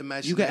what edit the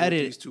match. you can together with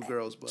edit these two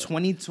girls, but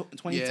 20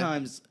 Yeah.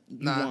 times you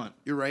nah, want.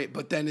 you're right.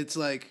 But then it's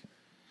like,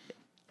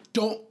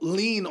 don't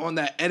lean on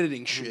that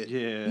editing shit.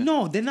 Yeah.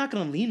 No, they're not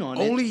gonna lean on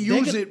Only it. They're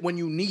use gonna- it when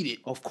you need it.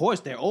 Of course,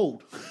 they're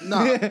old.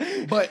 Nah,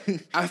 but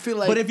I feel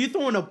like. But if you're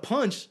throwing a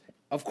punch,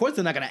 of course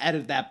they're not gonna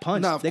edit that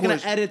punch. Nah, of they're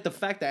course. gonna edit the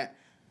fact that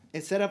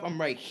instead of I'm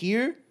right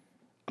here,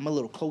 I'm a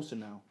little closer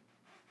now.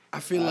 I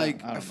feel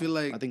like don't I feel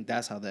know. like I think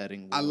that's how the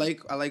editing. I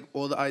works. like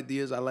all the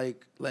ideas. I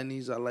like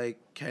Lenny's. I like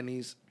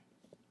Kenny's.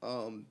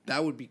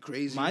 That would be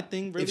crazy. My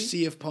thing, really? if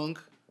CF Punk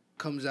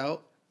comes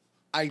out,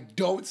 I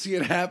don't see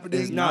it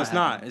happening. No, it's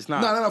not. It's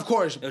not. No, of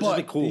course. It'll but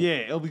just be cool. Yeah,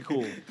 it'll be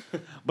cool.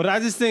 But I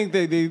just think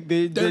they're They're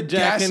jacking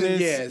gassing, this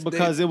yes,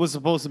 because it was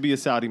supposed to be a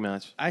Saudi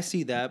match. I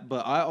see that,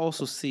 but I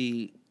also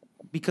see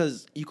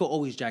because you could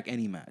always jack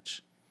any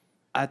match.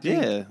 I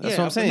think, Yeah, that's what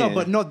I'm No, saying.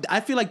 but no,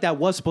 I feel like that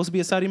was supposed to be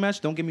a Saudi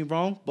match. Don't get me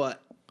wrong,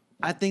 but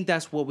I think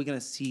that's what we're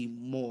gonna see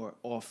more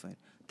often.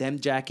 Them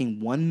jacking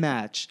one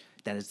match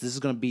this is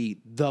gonna be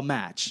the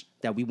match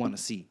that we want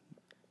to see.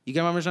 You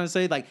get what I'm trying to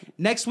say? Like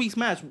next week's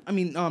match,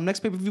 next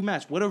pay-per-view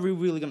match. What are we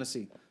really gonna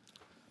see?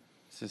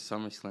 It's a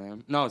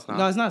SummerSlam. No, it's not.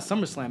 No, it's not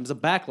SummerSlam. It's a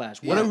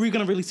Backlash. What Yeah. are we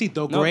gonna really see?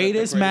 The the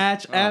greatest greatest-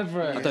 match oh.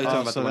 ever. I thought you were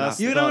talking about the one that's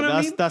after. You know what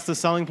I mean? That's the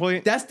selling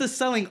point. That's the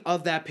selling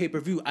of that pay per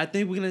view. I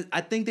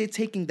think they're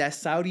taking that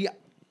Saudi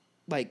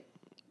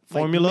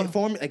Formula?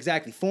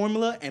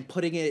 formula and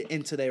putting it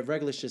into their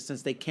regular shit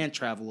since they can't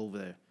travel over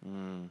there.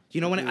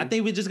 You know what? I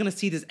think we're just gonna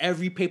see this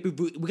every pay per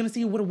view. We're gonna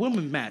see it with a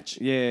women match.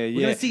 Yeah, We're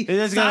yeah. gonna see. They're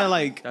just gonna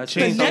That's the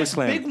change the next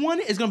SummerSlam. big one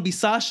is gonna be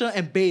Sasha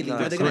and Bailey. where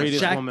the they're gonna greatest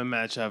jack, woman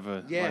match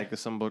ever. Yeah. Like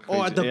some book crazy.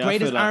 or the Yeah, I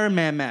greatest feel that. Iron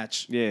Man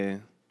match, Yeah.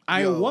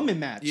 Iron Yo, Woman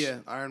match. Yeah,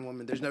 Iron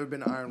Woman. There's never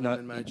been an Iron No,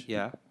 Woman match.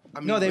 Yeah. I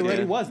mean, No, they but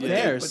already was but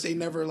theirs. But they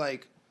never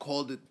like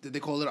called it. Did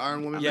they call it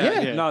Iron Woman? Yeah.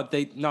 match?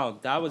 Yeah. No,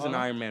 that was an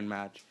Iron Man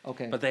match.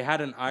 Okay. But they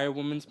had an Iron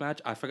Woman's match.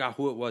 I forgot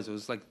who it was. It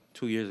was like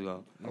 2 years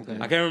ago. Okay.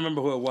 I can't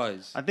remember who it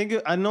was.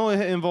 I know it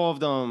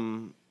involved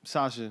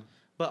Sasha.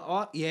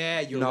 But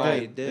you're No,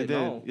 right. it It did. did.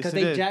 Yes, Because it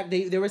they did. jacked.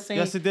 They were saying.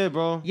 Yes, it did,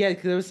 bro. Yeah,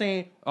 because they were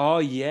saying. Oh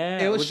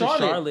yeah, It was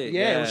Charlotte.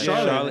 Yeah, it was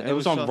Charlotte. It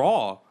was on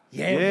Raw.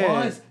 Yeah, it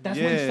Yeah, was. That's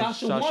when yeah.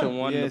 Sasha Sasha won.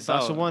 won. Yeah, the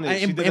Sasha belt. won it. And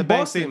She in- did in the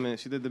bank Boston. statement.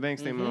 She did the bank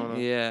statement on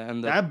her. Yeah,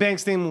 and That bank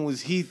statement was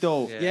heat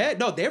though. Yeah. Yeah,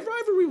 no, their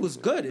rivalry was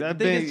good. That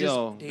The thing big- is just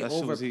yo, they that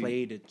shit was heat.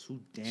 overplayed it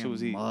too Shit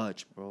was heat. damn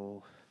much,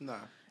 bro. Nah.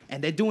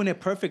 And they're doing it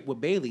perfect with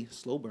Bailey,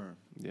 slow burn.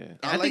 Yeah. And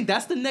I like- think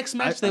that's the next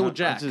match they will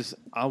jack.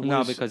 I wish,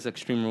 no, because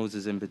Extreme Rules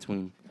is in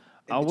between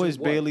I wish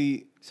what?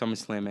 Bailey.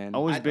 SummerSlam and I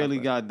wish I- Bailey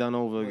got done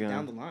over Down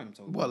again. the line, I'm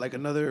talking What, like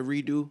another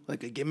redo,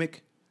 like a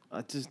gimmick?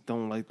 I just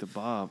don't like the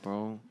Bob,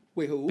 bro.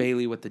 Wait, who?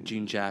 Bailey with the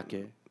jean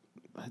jacket.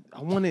 I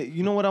wanted,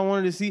 you know what I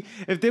wanted to see?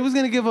 If they was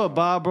gonna give her a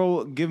Bob,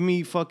 bro, give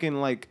me fucking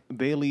like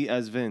Bailey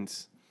as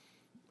Vince.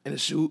 in a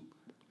suit.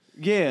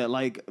 Yeah,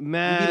 like You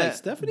mad. be like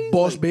Stephanie?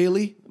 Boss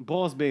Bailey.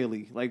 Boss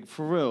Bailey, like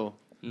for real.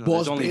 No, Boss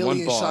there's only Bailey one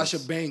and boss. Sasha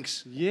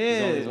Banks. There's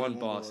Yeah, only one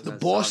boss. The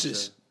that's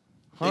bosses.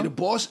 Sasha. They the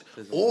boss.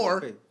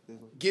 Or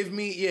give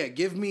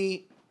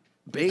me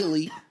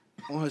Bailey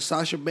on her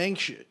Sasha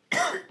Banks shit,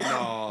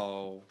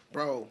 No.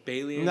 bro.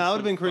 Bailey. and Nah,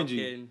 that would've some been cringy.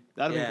 fucking-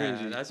 That'd have been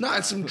Yeah, cringy. that's Nah, bad.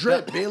 it's some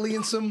drip. Bailey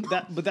and some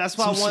but that's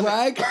why some I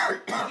want.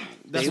 swag.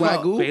 That's Swag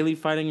why. goo. Bailey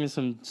fighting in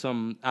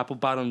some apple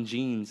bottom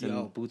jeans and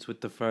Yo. boots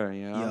with the fur.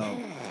 You know.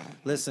 Yo,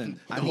 listen.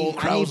 I whole need,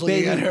 crowd I was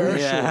need looking Bailey at her.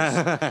 booty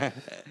Yeah. shorts.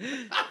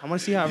 I want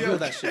to see how real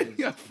that shit is.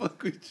 Yeah,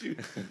 fuck with you.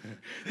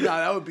 Nah,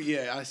 that would be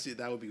I see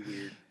that would be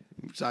weird.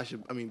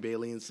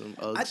 Bailey and some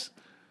Uggs.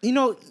 You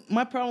know,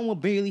 my problem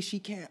with Bailey, she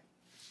can't.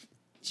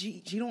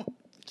 She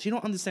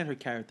don't understand her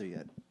character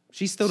yet.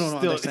 She still don't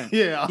understand.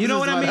 yeah, I you know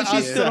was what I mean. like- She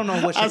I still don't know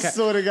what she. I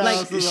swear to God, I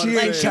like was she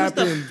like ain't she was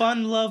the tapping.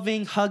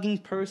 fun-loving, hugging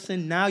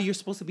person. Now you're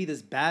supposed to be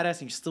this badass,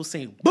 and you're still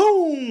saying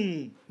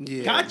 "boom,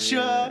 Yeah,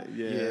 gotcha."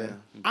 Yeah.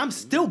 I'm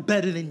still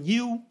better than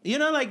you. You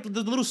know, like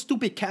the little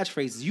stupid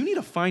catchphrases. You need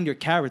to find your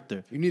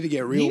character. You need to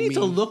get real. You need to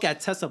mean. look at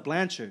Tessa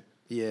Blanchard.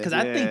 Yeah. Because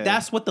I Yeah. think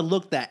that's what the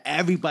look that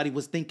everybody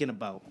was thinking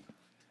about.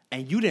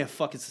 And you didn't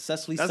fucking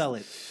successfully sell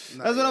it.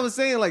 That's what I was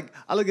saying. Like,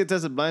 I look at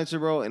Tessa Blanchard,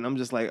 bro, and I'm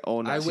just like,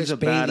 oh, no, I she's wish a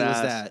Bailey was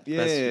badass. that.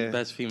 Yeah.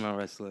 Best female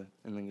wrestler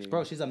in the game.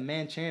 Bro, she's a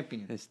man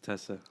champion. It's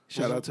Tessa.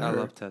 Shout out to I her.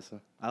 love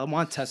Tessa. I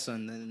want Tessa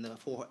in the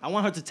four. I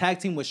want her to tag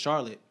team with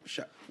Charlotte.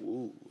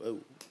 Ooh,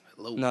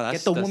 hello. No,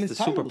 that's the that's women's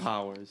the titles.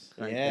 superpowers.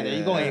 right Yeah, there. there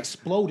you go. And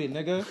explode it,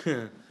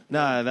 nigga.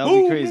 Nah, that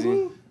would be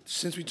crazy.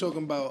 Since we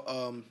talking about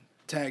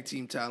tag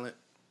team talent,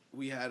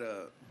 we had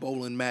a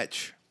bowling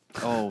match.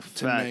 Oh,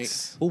 Tonight.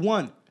 facts. Who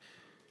won?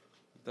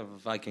 The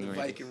Viking Raiders.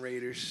 Viking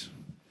Raiders.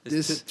 It's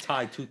This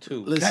tied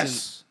 2-2.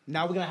 listen.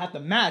 Now we're gonna have to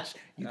match.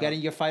 You getting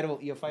your fight.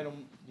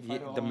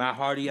 The Matt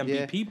Hardy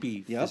MVP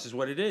beef. Yep. This is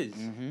what it is.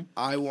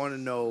 I want to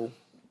know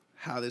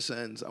how this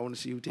ends. I want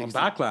to see who On takes.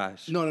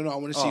 Backlash. No. I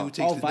want to see Oh. who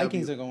takes Oh, the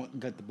Vikings W. are going to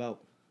get the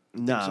belt.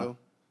 Nah. So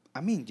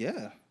I mean,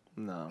 yeah.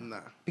 No. nah.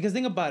 Because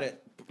think about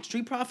it.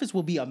 Street Profits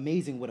will be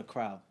amazing with a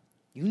crowd.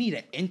 You need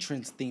an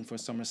entrance theme for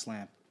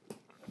SummerSlam.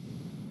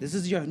 This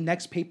is your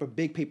next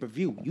big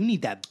pay-per-view. You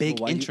need that big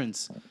Well, why you-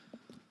 entrance.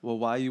 Well,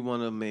 why you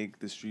want to make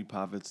the Street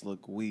Profits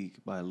look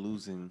weak by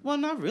losing? Well,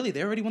 not really.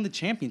 They already won the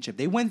championship.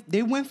 They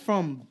went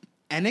from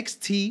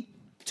NXT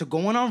to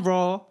going on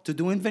Raw to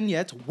doing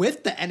vignettes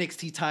with the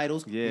NXT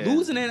titles, Yeah.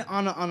 losing it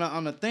on a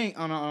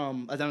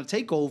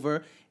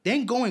takeover,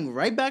 then going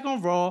right back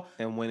on Raw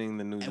And winning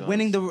the new and Jones.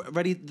 winning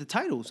the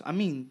titles. I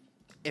mean,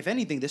 if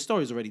anything, this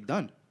story is already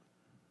done.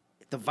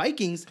 The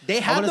Vikings, they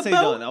I have want the to say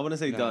belt. done. I want to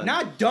say done.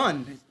 Not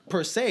done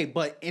per se,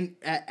 but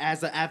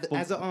as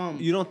a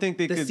You don't think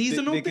they the could?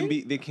 seasonal They can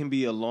thing?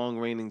 be a long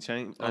reigning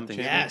champion. I think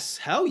so. Yes,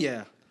 hell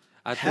yeah.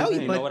 I Hell think,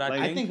 yeah, you but know what I I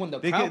think? think when the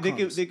They crowd could.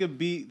 comes, They could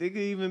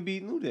even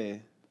beat New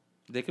Day.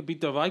 They could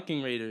beat the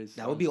Viking Raiders.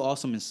 that would be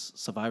awesome in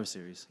Survivor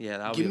Series. Yeah,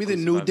 that would Give be me a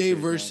the cool New Survivor Day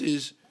Series match.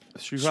 versus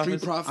Street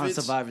Street Profits? On Profits.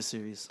 Survivor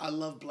Series. I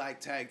love black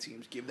tag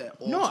teams. Give that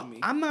all No, to me.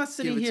 I'm not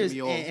sitting Give it here to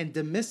me all. and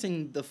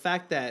dismissing the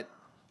fact that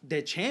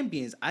they're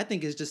champions. I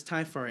think it's just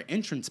time for an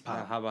entrance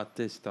pile. How about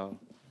this though?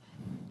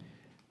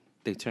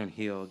 They turn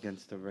heel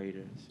against the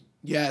Raiders,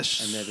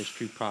 Yes. and they're the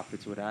Street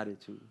Profits with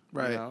attitude.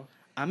 Right. You know?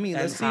 I mean,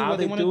 And let's see how what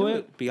they want to do.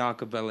 it.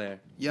 Bianca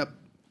Belair. Yep.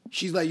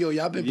 She's like, yo,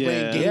 y'all been Yeah.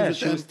 playing games Yeah, with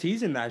she them. was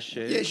teasing that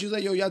shit. Yeah, she was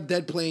like, yo, y'all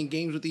dead playing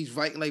games with these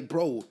Vikings. Like,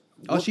 bro.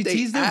 Oh, whoop she they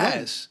teased it? When?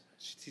 ass.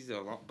 She teased it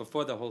a lot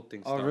before the whole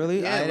thing Oh, started.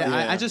 really?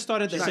 Yeah, I just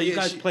started She to said, you yeah,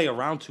 guys she- play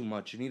around too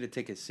much. You need to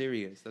take it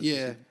serious. That's what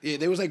Yeah, she- yeah.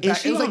 They was like, Is back,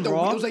 she it was like on the,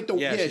 Raw? it was like the,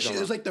 Yeah, yeah, she's on it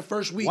was Raw. like the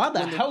first week. Why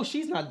the when hell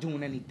she's not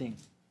doing anything?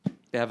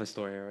 They have a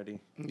story already.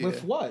 Yeah.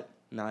 With what?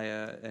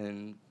 Naya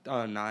and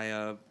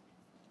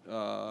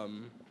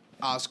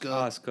Oscar.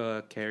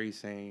 Asuka, Carrie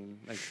Sane.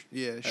 Like,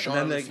 Yeah, and Charlotte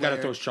then they gotta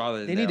Flair. throw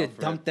Charlotte. They in need to there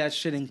for dump it. that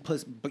shit and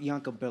put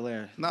Bianca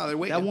Belair. No, they're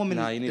waiting. That woman.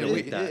 Nah, you need to They're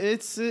wait waiting. that.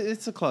 It's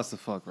a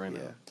clusterfuck right Yeah,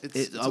 now.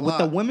 it's a With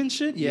the lot. women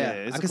shit, yeah, Yeah,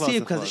 it's I a can see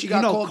it clusterfuck. because She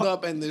got called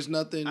up, and there's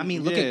nothing. I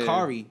mean, look Yeah. at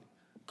Kari.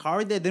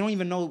 Kari, they don't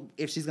even know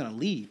if she's gonna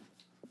leave.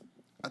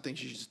 I think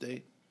she should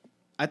stay.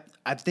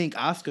 I think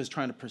Asuka's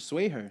trying to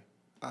persuade her,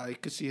 I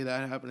could see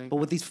that happening. but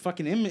with these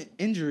fucking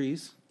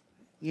injuries,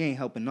 you ain't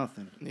helping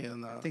nothing. Yeah,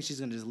 nah. I think she's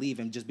gonna just leave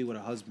and just be with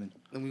her husband.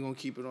 And we're gonna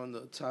keep it on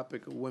the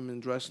topic of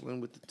women's wrestling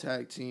with the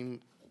tag team.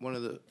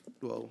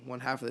 One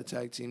half of the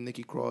tag team,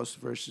 Nikki Cross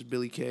versus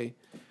Billie Kay.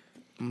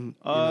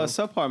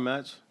 Subpar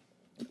match.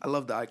 I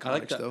love the I Iconics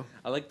like the. though.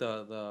 I like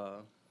the.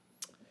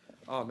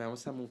 Oh man,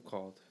 what's that move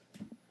called?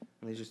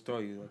 And they just throw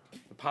you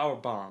like the power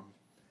bomb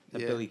that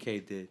Yeah. Billie Kay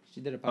did.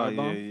 She did a Oh power yeah,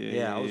 bomb.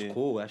 Yeah, it was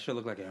cool. That shit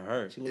looked like it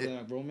hurt. She looked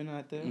like Roman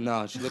out there.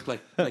 No, she looked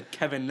like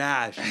Kevin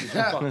Nash. She just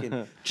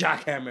fucking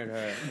jackhammered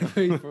her.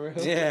 For real.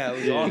 Yeah, it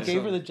was You awesome.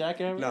 gave her the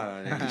jackhammer.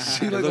 No, no, no.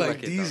 She It looked looked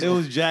like it, Diesel. It though.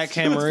 was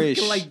jackhammer-ish.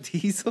 Looking like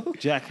Diesel.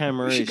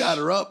 Jackhammer-ish. She got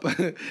her up.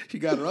 She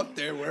got her up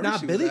there. Wherever Nah,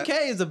 she Billie was at.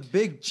 Kay is a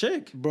big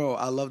chick. Bro,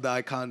 I love the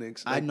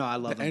Iconics. I know, I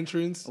love the them.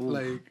 entrance. Ooh.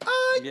 Like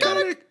Yeah.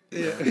 iconic.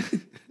 Yeah.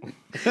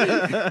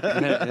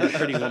 And a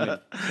pretty woman.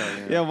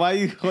 So, Yeah, why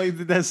you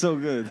did that so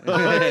good?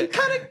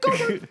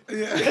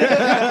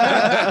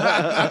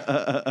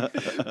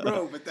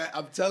 Bro, but that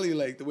I'm telling you,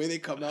 like the way they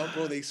come out,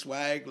 bro, they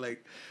swag,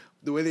 like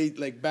the way they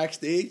like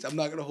backstage. I'm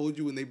not gonna hold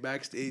you when they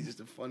backstage is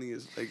the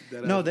funniest. Like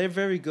that. No, they're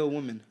very good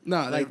women.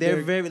 Nah, like they're-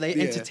 they're very like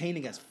yeah.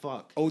 entertaining as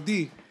fuck.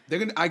 OD. They're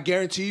gonna. I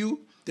guarantee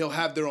you, they'll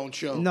have their own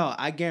show. No,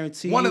 I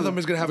guarantee One you, of them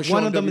is gonna have a show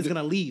One on of them is WWE.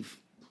 gonna leave.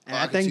 And Oh,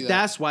 I I can see think that.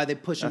 that's why they're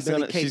pushing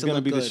Billy Kay She's to gonna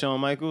look be good. the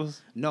Shawn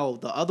Michaels. No,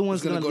 the other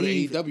one's gonna gonna, go to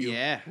leave. AEW.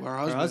 Yeah, Her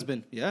her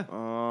husband. Yeah.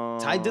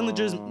 Ty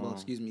Dillinger's. Well,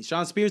 excuse me.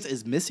 Sean Spears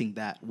is missing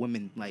that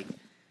woman like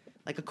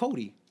a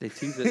Cody. they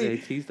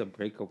teased the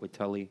breakup with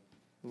Tully.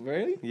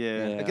 Really?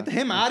 Yeah. Yeah. Get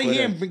him On out of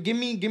here Twitter. and give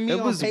me It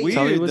on was page. weird.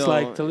 Tully was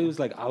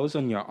though. like, I was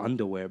on your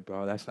underwear,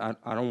 bro.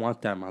 I don't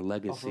want that in my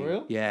legacy.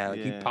 real? Yeah, like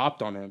he Yeah.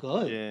 popped on him.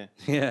 Good. Yeah.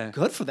 Yeah.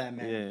 Good for that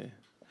man. Yeah.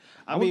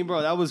 I mean,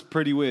 bro, that was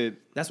pretty weird.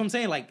 That's what I'm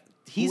saying. Like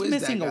he's Who is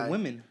that missing guy? a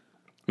woman.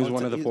 He was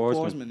one of the He's four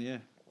Four horsemen. Horsemen,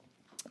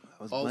 Yeah. That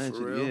was Oh, for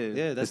Blanchard, real?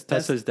 Yeah. Yeah. That's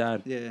Tessa's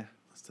dad. Yeah.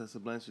 That's Tessa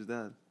Blanchard's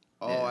dad.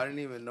 Oh, I didn't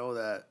even know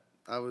that.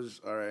 I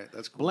was all right.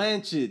 That's cool.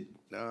 Blanchard.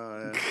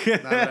 Now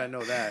that I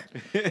know that.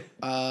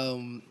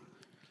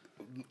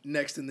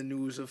 Next in the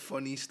news of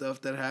funny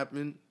stuff that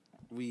happened,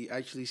 we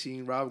actually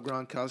seen Rob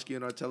Gronkowski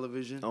on our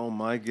television Oh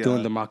my god.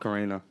 Doing the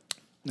Macarena.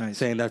 Nice.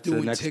 Saying that's the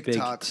Doing next big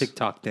TikToks.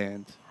 TikTok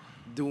dance.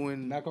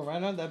 doing.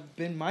 Macarena, that's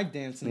been my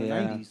dance in the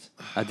Yeah. 90s.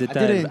 I did I that.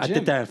 did it in I gym.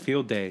 did that in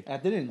field day. I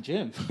did it in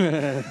gym.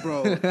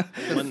 Bro,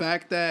 the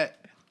fact that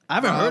I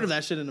haven't Rob heard of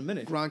that shit in a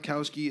minute.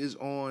 Gronkowski is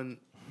on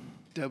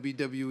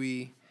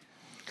WWE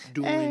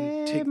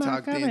doing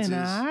TikTok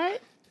dances.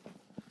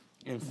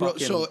 In Bro,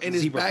 fucking so in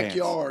his zebra pants.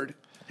 backyard,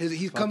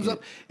 he comes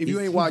up. If you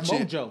He's- ain't watching,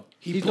 he's Mojo.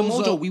 he He's the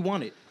pulls Mojo up. we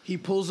wanted. He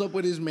pulls up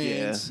with his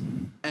mans,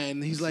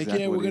 and he's like,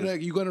 exactly "Yeah, what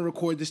he you're gonna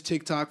record this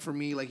TikTok for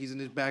me." Like he's in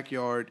his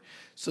backyard.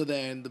 So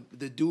then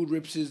the dude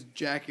rips his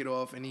jacket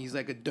off, and he's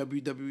like a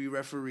WWE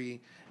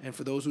referee. And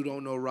for those who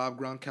don't know, Rob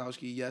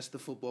Gronkowski, yes, the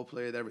football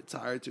player that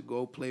retired to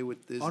go play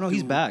with this. Oh, no,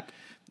 he's dude back.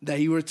 That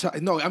he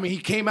retired. No, I mean he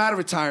came out of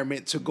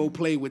retirement to go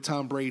play with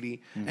Tom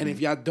Brady. And if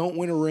y'all don't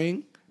win a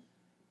ring,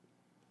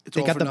 it's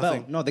They all got for the nothing.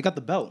 belt. No, they got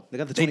the belt. They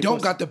got the They don't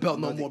 24 got the belt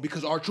no more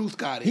because R-Truth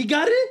got it. He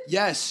got it?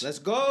 Yes. Let's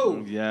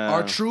go. Yeah.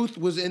 R-Truth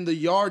was in the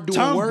yard doing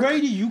Tom work.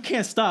 Brady, you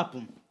can't stop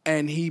him.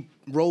 And he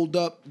rolled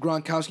up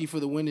Gronkowski for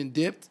the win and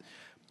dipped.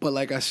 But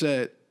like I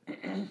said,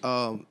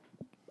 I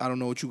don't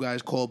know what you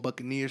guys call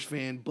Buccaneers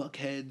fan,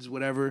 Buckheads,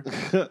 whatever.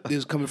 This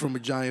is coming from a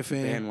Giant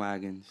fan.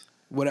 Bandwagons.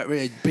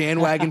 Whatever,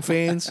 bandwagon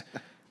fans.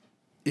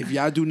 If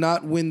y'all do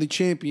not win the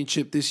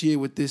championship this year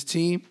with this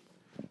team,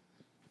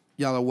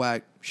 y'all are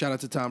whack. Shout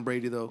out to Tom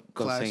Brady though.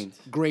 Go Class, Saints.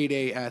 Grade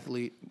A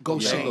athlete. Go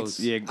Saints.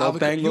 Yeah, go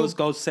Alvin, Bengals, you-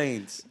 go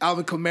Saints.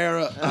 Alvin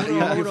Kamara.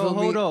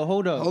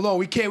 Hold up. Hold on,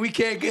 we can't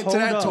get to Hold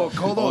that up. talk.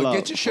 Hold on, Hold up.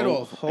 get your shit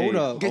Hold- off. Hold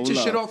up. Get your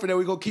Hold shit up. off, and then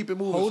we gonna keep it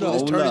moving. Hold so up.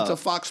 let's turn Hold into up.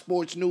 Fox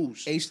Sports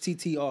News.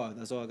 HTTR.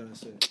 That's all I gotta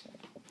say.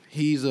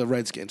 He's a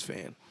Redskins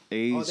fan.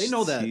 Oh, they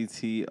know that.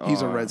 HTTR.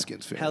 He's a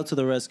Redskins fan. Hell to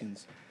the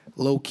Redskins.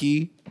 Low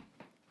key.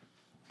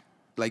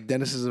 Like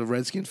Dennis is a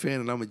Redskins fan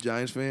and I'm a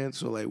Giants fan.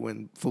 So like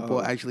when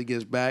football actually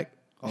gets back,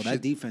 Oh,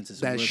 that defense is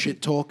that horrific.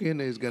 shit talking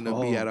is gonna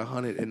be Oh. at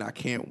 100, and I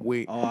can't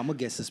wait. Oh, I'm gonna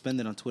get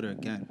suspended on Twitter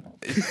again.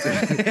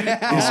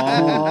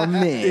 Oh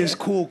man. It's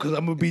cool because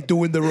I'm gonna be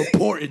doing the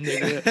reporting,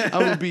 nigga. I'm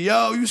gonna be,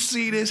 yo, you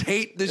see this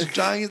hate, this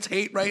Giants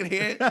hate right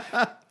here?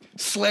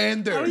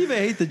 Slander. I don't even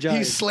hate the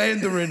Giants. He's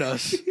slandering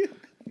us.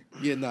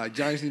 Yeah, nah,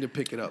 Giants need to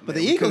pick it up. But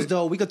man. the We Eagles, could-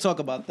 though, we could talk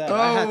about that.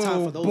 I had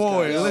time for those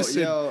boy, guys.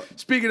 listen.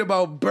 Speaking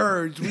about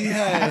birds, we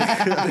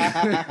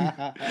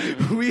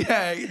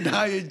had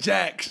Nia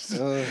Jax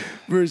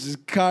versus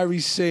Kyrie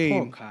Poor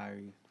Sane.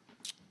 Kyrie.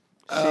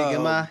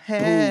 Shaking my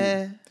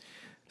head.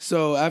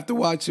 So after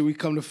watching, we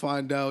come to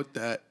find out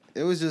that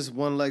It was just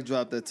one leg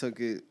drop that took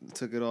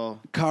it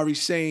all. Kyrie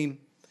Sane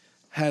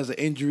has an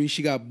injury.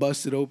 She got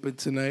busted open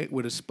tonight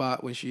with a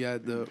spot when she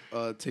had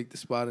to take the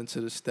spot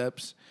into the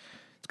steps.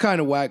 It's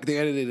kind of whack. They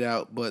edited it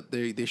out, but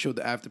they showed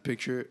the after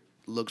picture.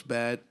 Looks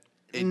bad.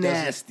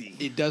 Nasty.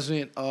 It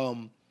doesn't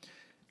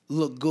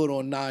look good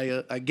on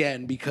Nia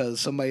again because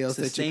somebody else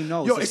It's the that you same-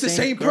 no, yo, it's it's the the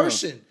same same girl.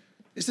 person.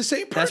 It's the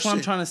same person. That's what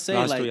I'm trying to say.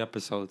 Last like, 3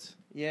 episodes.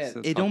 yeah,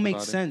 Since it don't talked make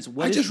about it. sense.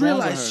 What I is just wrong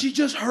with realized her? she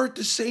just hurt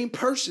the same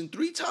person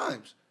 3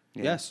 times.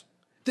 Yes.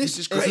 This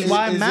is This crazy. is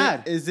why I'm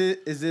mad. Is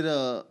it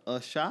a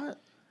shot?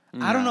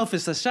 I don't know if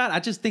it's a shot. I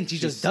just think she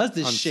just does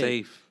this shit.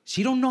 unsafe.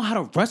 She don't know how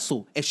to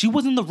wrestle. If she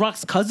wasn't The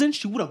Rock's cousin,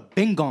 she would have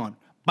been gone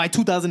by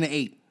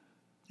 2008.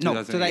 No,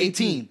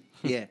 2018.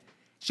 Yeah.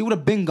 She would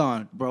have been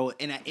gone, bro.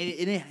 And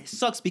it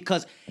sucks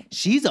because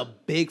she's a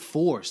big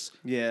force.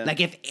 Yeah. Like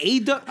if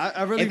AEW,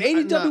 I really- if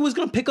AEW nah. was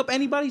gonna pick up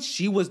anybody,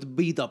 she was to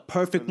be the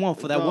perfect one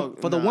for that Dog,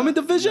 for the nah, women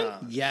division. nah.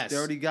 Yes. They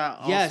already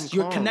got Yes, Awesome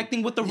you're Kong.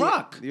 connecting with The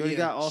Rock. You already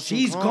got Awesome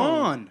She's Kong.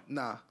 gone.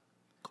 Nah.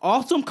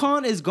 Awesome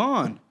Khan is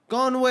gone.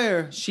 Gone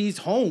where? She's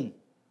home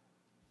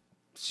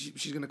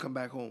She's gonna come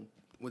back home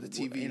with the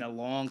TV. in a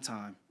long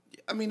time.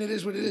 I mean, it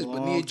is what it is. But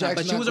Long Nia time. Jax,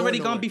 But she was already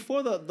gone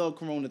before the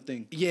Corona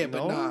thing. Yeah, but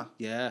No? nah.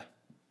 Yeah.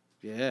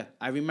 Yeah,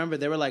 I remember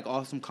they were like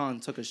Awesome Kong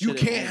took a shit. You at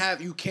can't home.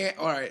 have. You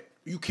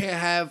can't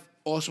have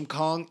Awesome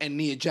Kong and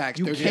Nia Jax.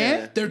 You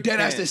can't? They're dead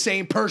as can't. the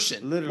same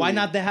person. Literally. Why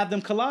not? They have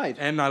them collide.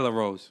 And Nyla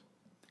Rose.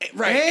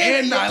 Right.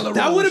 And Nyla Rose.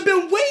 That would have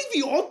been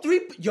wavy. All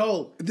three.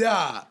 Yo,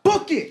 Yeah.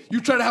 book it.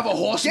 You trying to have a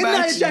horse Get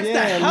match? Nia Jax the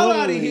Yeah, hell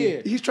out of literally.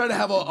 here. He's trying to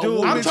have a Dude,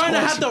 I'm women's trying to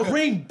horse have the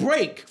ring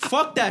break.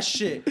 Fuck that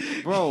shit.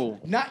 Bro.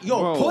 Not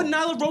Bro. put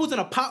Nyla Rose in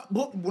a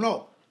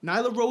no.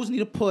 Nyla Rose need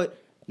to put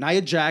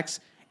Nia Jax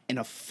in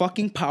a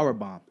fucking power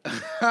bomb.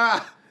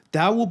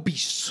 That will be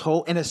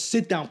so in a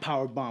sit down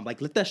power bomb. Like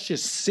let that shit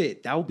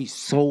sit. That would be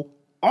so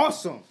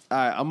awesome. All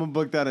right, I'm gonna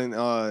book that in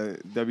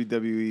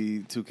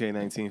WWE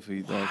 2K19 for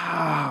you, dog.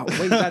 Wow.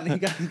 Wait, he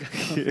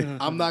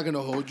got I'm not gonna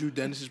hold you.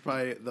 Dennis is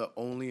probably the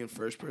only and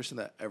first person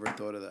that ever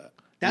thought of that.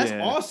 That's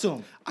Yeah.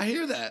 awesome. I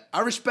hear that.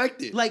 I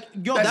respect it. Like,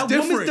 yo, That's that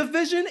different. women's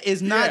division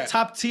is not Yeah.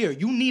 top tier.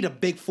 You need a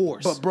big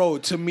force. But bro,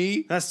 to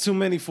me, That's too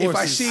many forces. if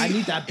I see, I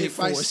need that big if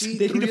I force. see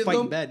They need three to of fight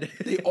them, bad.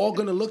 they all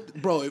gonna look.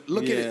 Bro,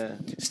 look Yeah.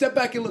 at it. Step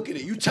back and look at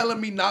it. You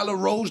telling me Nyla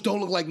Rose don't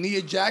look like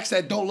Nia Jax?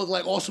 That don't look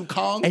like Awesome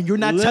Kong? and you're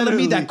not telling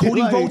me that Literally,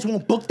 Cody like- Rhodes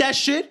won't book that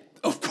shit?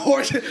 Of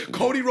course,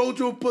 Cody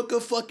Rhodes will book a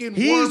fucking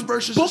He's worm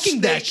versus a booking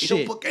snake. that shit.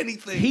 He'll book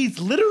anything. He's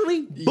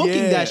literally booking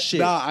Yeah, that shit.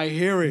 Nah, I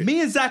hear it.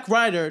 Me and Zack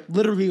Ryder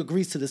literally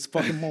agrees to this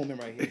fucking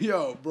moment right here.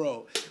 Yo,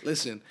 bro,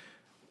 listen.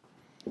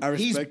 I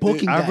respect He's it.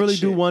 booking I that really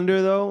do shit.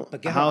 wonder though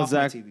But get her how off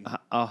my Zack TV.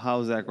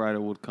 how Zack Ryder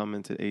would come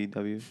into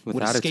AEW. With,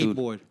 With a attitude.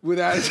 skateboard. With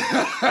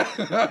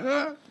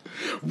attitude.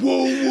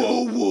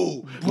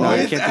 Whoa. No,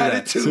 With you can't do that.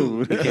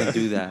 attitude. You can't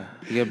do that.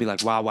 You gotta be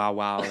like, wow, wow,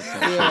 wow. Or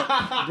some shit.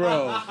 Yeah,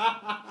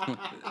 bro.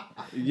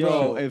 Yo,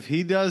 Bro. if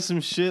he does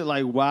some shit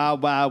like why,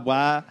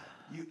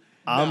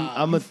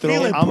 I'm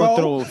feel it, gonna bro?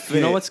 throw a fit.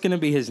 You know what's gonna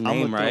be his I'ma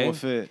name, throw right? a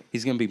fit.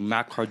 He's gonna be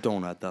Matt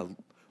Cardona, the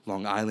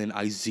Long Island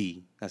IZ.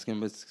 That's gonna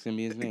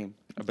be his name.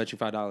 I bet you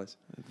 $5.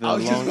 The I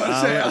was just Long about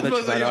to say, I Island-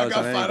 was about to say, I got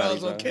on $5 anybody, on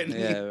bro. Kenny.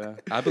 Yeah, bro.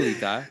 I believe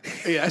that.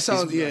 Yeah, that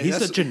sounds. Yeah, He's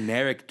that's, a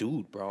generic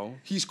dude, bro.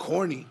 he's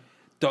corny.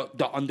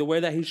 The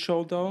underwear that he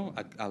showed though,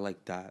 I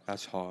like that.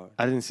 That's hard.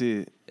 I didn't see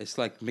it. It's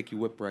like Mickey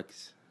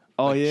Whipwreck's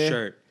Oh, yeah?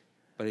 shirt,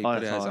 but he Oh, put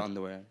it that's as hard.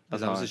 underwear. That's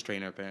Because that was hard. his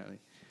trainer apparently.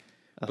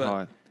 That's But-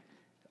 hard.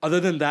 Other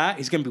than that,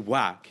 he's gonna be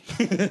whack.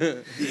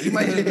 He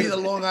might just be the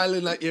Long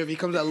Island. Like, if he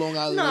comes at Long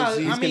Island, Nah, he's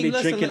He's I gonna mean, be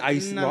listen,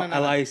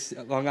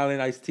 drinking Long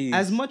Island iced teas.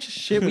 As much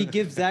shit we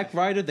give Zack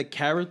Ryder, the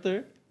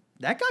character,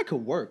 that guy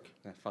could work.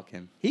 Yeah, fuck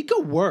him. He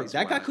could work.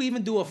 That guy whack. could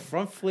even do a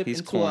front flip He's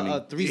into corny. a he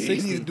need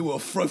 360. to do a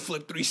front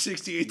flip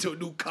 360 into a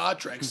new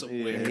contract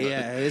somewhere.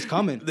 Yeah, it's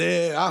coming.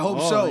 Yeah, I hope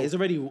Oh, so.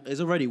 it's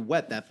already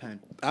wet, that pen.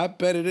 I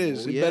bet it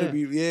is. It yeah. better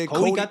be. Yeah,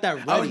 Cody got that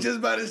I was ready. just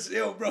about to say,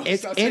 yo, bro.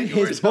 It's stop in taking his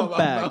words out book my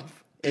bag. mouth.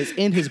 It's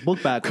in his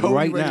book bag Cody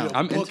right ready now. to-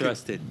 I'm Book it.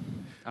 interested.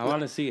 I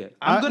want to see it.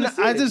 I'm gonna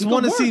see I it. just He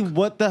want to could see work.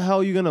 what the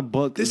hell you're gonna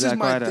book. This is Zack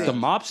my Ryder. thing. The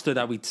mobster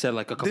that we said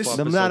like a couple This-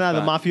 episodes The back.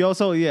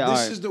 mafioso. Yeah, all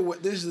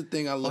right. This is the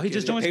thing I look he at.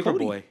 just it. joined Paper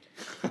Cody. boy.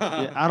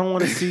 Yeah, I don't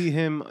want to see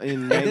him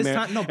in At this Nightmare.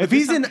 time- no, but if this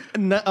he's in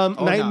time- Oh,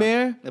 nah.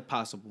 Nightmare,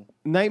 Impossible.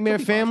 Nightmare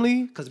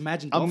Family, Because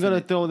imagine I'm golfing gonna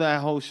it. throw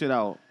that whole shit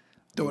out.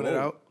 Throwing it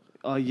out.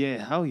 Oh yeah,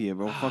 hell yeah,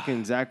 bro!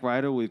 Fucking Zack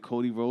Ryder with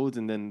Cody Rhodes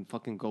and then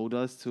fucking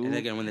Goldust too. And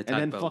they're gonna win the And tag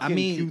then belt. fucking I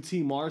mean-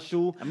 QT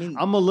Marshall. I mean-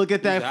 I'm gonna look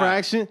at that that?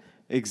 fraction.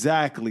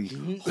 Exactly.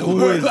 Mm-hmm.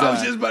 Who is I was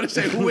that? just about to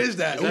say, who is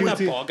that? Is that Who that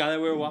is bald guy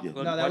that we were watching?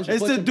 No, that was- It's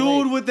the Butcher dude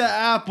Blade. with the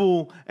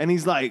apple, and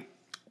he's like,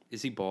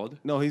 Is he bald?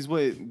 no, he's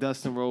with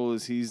Dustin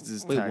Rose. He's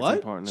this Wait, tag team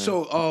what? partner.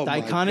 So, oh The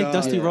my iconic God.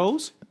 Dusty Yeah.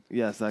 Rose?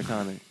 yes,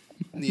 iconic.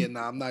 Yeah,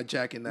 nah, I'm not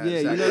jacking that. Yeah,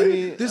 you Zach. know what I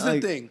mean? This is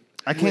Like, the thing.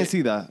 I can't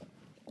see that.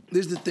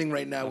 This is the thing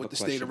right now have with a the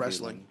state question of for you,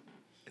 wrestling.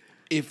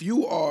 If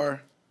you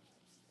are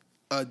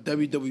a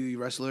WWE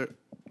wrestler,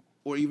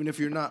 or even if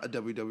you're not a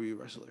WWE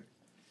wrestler,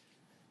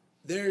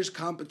 there's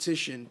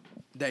competition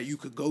that you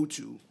could go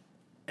to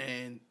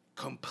and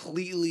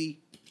completely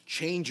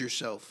change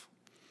yourself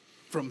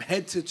from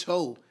head to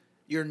toe,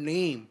 your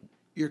name,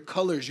 your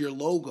colors, your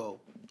logo.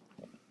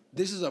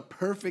 This is a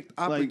perfect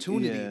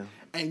opportunity, yeah.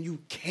 and you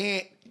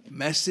can't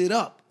mess it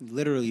up.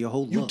 Literally, your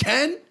whole You look.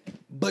 can,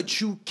 but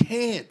you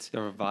can't.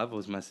 The Revival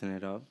is messing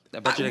it up. I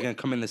bet you they're gonna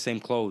come in the same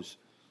clothes,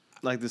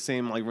 Like the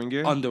same like ring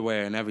gear.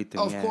 underwear, and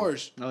everything. Of yeah.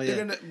 course. Oh, They're yeah.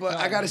 gonna, but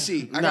I gotta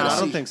see. I no, gotta I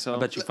don't see. think so. I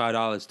bet you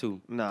 $5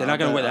 too. Nah, They're not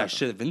gonna I wear bet- that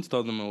shit Vince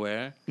told them to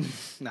wear.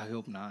 I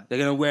hope not. They're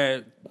gonna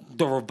wear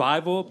the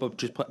Revival, but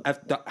just put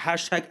the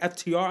hashtag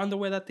FTR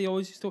underwear that they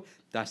always used to.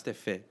 That's their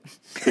fit.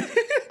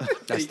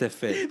 That's their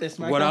fit. Their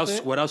SmackDown What else?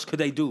 fit? What else could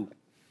they do?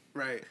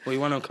 Right. Well, you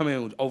want to come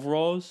in with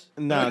overalls?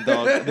 Nah,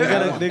 dog.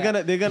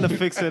 They're gonna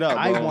fix it up.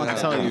 I Bro. want I'm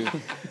that. telling you,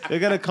 they're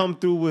gonna come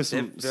through with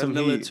They're some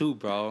vanilla heat. too,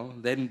 bro.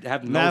 They didn't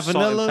have no Not salt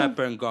vanilla? and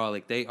pepper and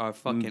garlic. They are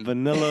fucking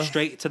Vanilla?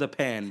 straight to the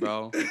pan,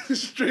 bro.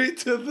 Straight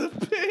to the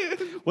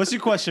pan. What's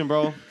your question,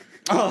 bro?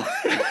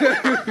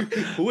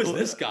 Who is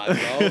this guy,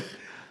 bro?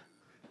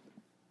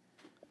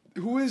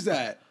 Who is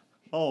that?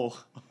 Oh,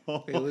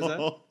 Wait, who is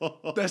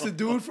that? That's the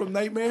dude from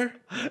Nightmare?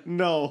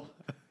 no.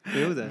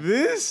 Who was that?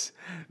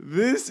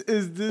 This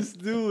is this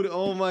dude.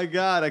 Oh my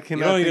god, I You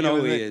cannot. don't think even know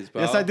of who his he name. is,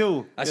 bro. Yes, I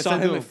do. I Yes, saw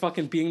him do. in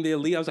fucking Being the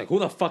Elite. I was like, who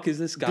the fuck is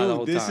this guy the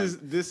whole Dude, time?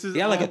 this is He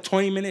had like a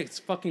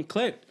 20-minute fucking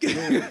clip.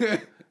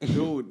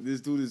 dude.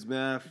 This dude is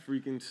mad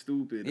freaking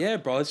stupid. Yeah,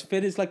 bro. His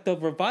fit is like the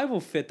revival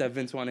fit that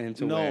Vince wanted him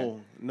to wear.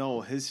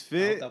 No, his I thought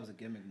fit. that was a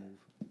gimmick move.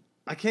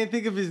 I can't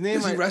think of his name.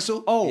 Does he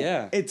wrestle? Oh,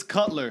 Yeah. it's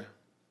Cutler.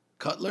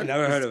 Cutler?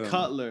 Never heard of him.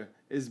 Cutler.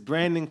 It's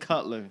Brandon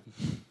Cutler.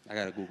 I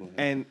gotta Google him.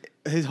 And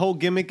his whole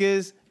gimmick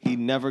is he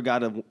never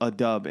got a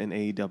dub in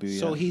AEW yet.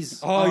 So he's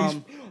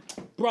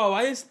Bro,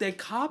 why is they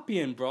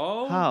copying,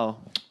 bro?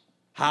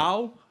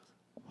 How?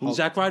 Who's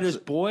Zack Ryder's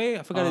boy?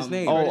 I forgot his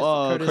name.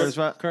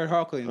 Kurt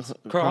Hawkins.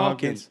 Kurt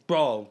Hawkins.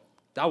 Bro,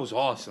 that was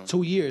awesome.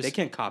 2 years. They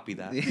can't copy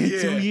that. 2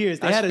 years.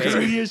 They That's had a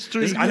fair. 2-year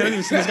streak. I never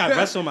even seen this guy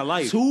wrestle in my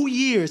life. 2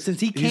 years since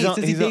he came,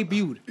 since he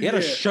debuted. He had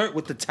a shirt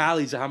with the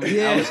tallies of how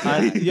many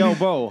hours. Yo,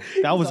 bro,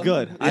 that was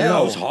good. I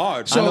know. It was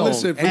hard. So I know.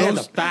 listen, and for he had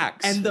those- the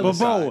facts. and the- But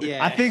bro,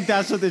 Yeah. I think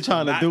that's what they're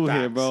trying to do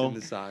here, bro.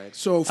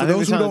 So for I think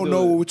those who they're trying to don't do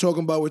know it. what we're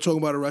talking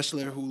about a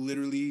wrestler who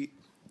literally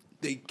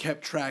they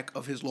kept track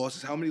of his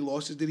losses. How many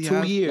losses did he 2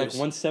 have? years. Like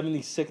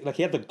 176. Like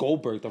he had the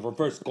Goldberg, the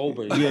reverse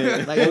Goldberg.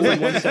 Yeah. Like, It was like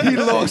like 176. He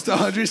lost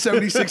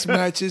 176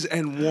 matches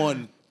and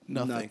won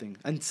nothing.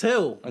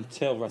 Until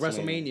Until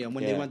WrestleMania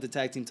when they Yeah. won the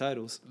tag team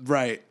titles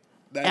Right.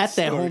 at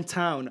their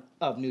hometown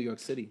of New York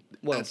City.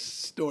 Well, That's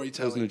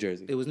storytelling. It was New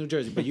Jersey. it was New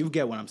Jersey, but you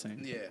get what I'm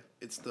saying. Yeah,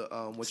 it's the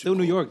what Still you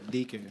New call- York,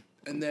 DK.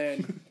 And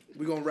then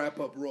we're gonna wrap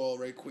up Raw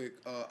right quick.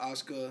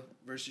 Asuka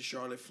versus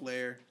Charlotte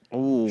Flair.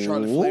 Ooh.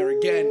 Charlotte Flair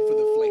again for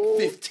the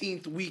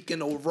 15th week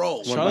in a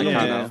row. Charlotte don't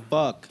yeah. give a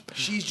fuck.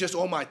 She's just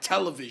on my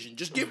television.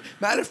 Just give.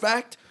 Matter of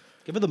fact,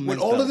 Give her the when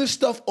men's all belt. of this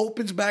stuff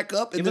opens back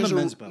up, and Give her there's the a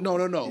men's belt.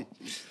 no.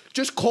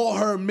 Just call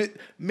her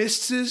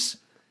Mrs.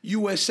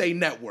 USA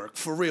Network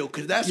for real,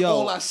 because that's Yo.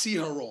 all I see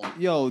her on.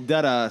 Yo,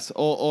 deadass.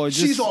 Or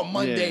just, She's on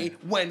Monday, yeah.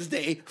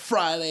 Wednesday,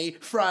 Friday,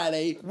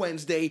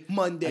 Wednesday,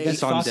 Monday. That's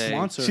Fox Sunday.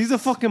 wants her. She's a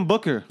fucking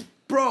booker.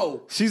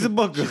 Bro, She's a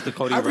booker. The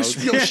Cody I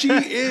Rhodes. yo, she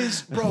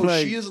is, bro.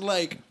 Like- she is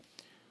like,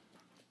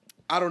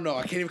 I don't know.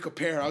 I can't even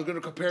compare her. I was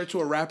gonna compare her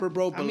to a rapper,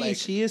 bro. But I mean, like,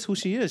 she is who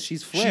she is.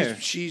 She's Flair.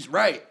 she's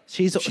right.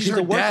 She's her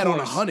a dad on workhorse.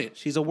 100.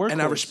 She's a workhorse.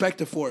 and I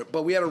respect her for it.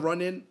 But we had a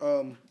run in.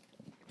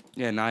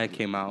 Yeah, Nia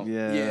came out.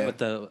 Yeah. With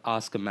the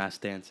Oscar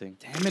mask dancing.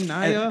 Damn it,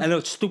 Nia. And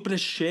the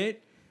stupidest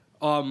shit.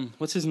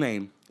 What's his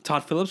name?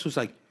 Todd Phillips was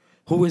like,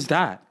 "Who is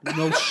that?"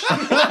 No shit.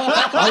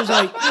 I was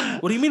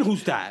like, "What do you mean?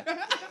 Who's that?"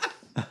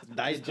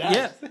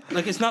 Yeah,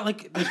 like it's not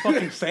like there's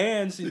fucking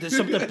fans. There's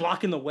something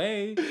blocking the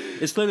way.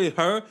 It's literally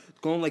her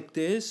going like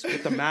this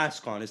with the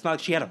mask on. It's not like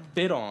she had a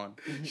fit on.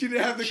 She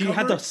didn't have the She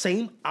had the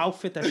same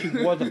outfit that she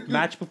wore the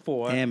match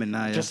before. Damn it,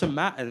 Nia. Just a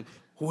mat. And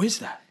who is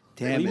that?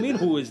 Damn what do you it, mean?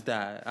 Who is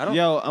that? I don't.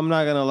 Yo, I'm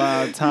not gonna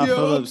lie. Todd Yo,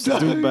 Phillips,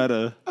 do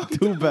better.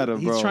 Do better,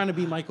 bro. He's trying to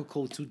be Michael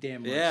Cole too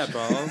damn much. Yeah,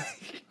 bro.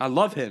 I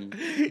love him.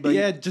 But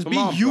Yeah, just come be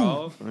on, you.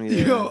 Bro.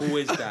 Yeah. Who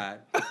is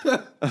that?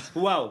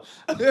 Who else?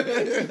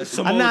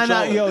 Samoa Nah,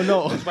 Joe. yo,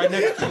 no. It's right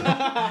next to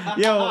him.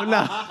 Yo,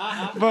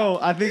 nah. Bro,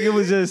 I think it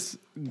was just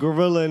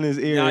gorilla in his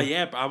ear. Nah,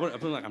 yeah, but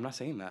I've been like, I'm not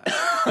saying that.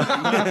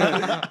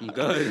 I'm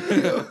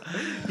good.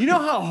 You know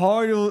how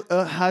hard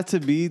it had to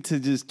be to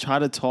just try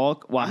to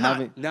talk while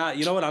having. Nah,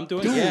 you know what I'm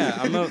doing? Yeah,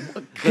 I'm a.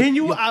 Can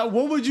you?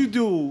 What would you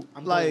do?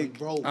 Like,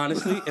 bro.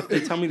 Honestly, if they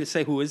tell me to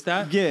say who is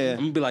that, Yeah. I'm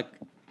gonna be like,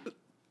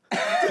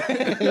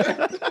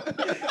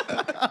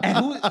 And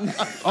who,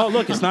 oh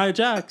look, it's Nia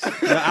Jax.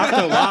 You know,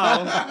 after a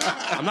while,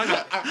 I'm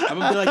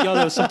gonna be like, yo,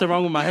 there was something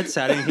wrong with my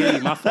headset. I didn't hear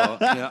you. My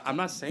fault. You know, I'm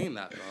not saying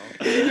that, bro.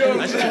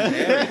 That's just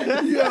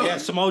hilarious. Yeah,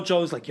 Samoa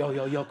Joe's like,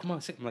 yo, come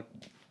on, say. I'm like,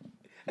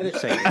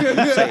 say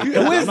it.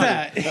 who is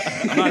that?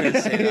 I'm not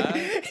gonna say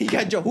that. He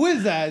got Joe. Who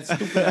is that?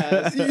 Stupid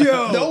ass.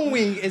 Yo.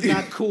 Knowing it's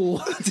not cool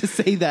to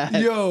say that.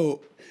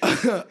 Yo,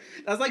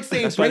 That's like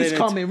saying That's why they Bray's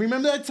didn't- coming.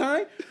 Remember that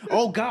time?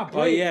 Oh God,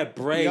 Bray. Oh yeah,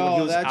 Bray. Yo, when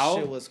he was that out,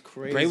 shit was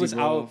crazy. Bray was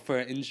bro. out for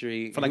an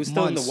injury. For like he was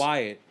still in the months.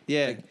 Wyatt.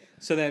 Yeah. Like,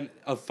 so then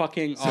a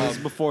fucking So this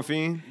is before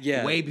Fiend?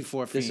 yeah, Way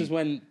before This Fiend. is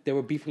when they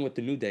were beefing with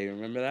the New Day.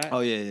 Remember that?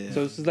 Oh, yeah.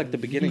 So this is like the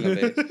beginning of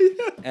it,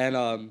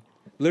 and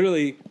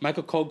literally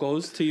Michael Cole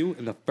goes to you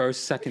in the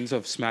first seconds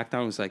of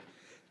SmackDown. Was like,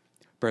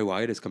 Bray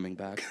Wyatt is coming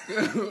back.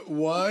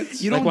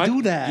 what? You Like, don't why-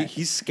 do that.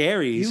 He's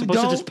scary. He's You supposed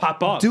to don't just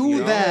pop up. do you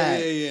know? that.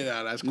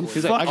 Yeah, that's cool.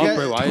 He's like, Fuck oh, it.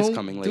 Bray Wyatt's Don't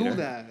coming later. Do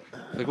that.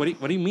 Like,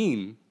 what do you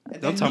mean?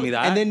 Don't tell me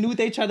that. And then knew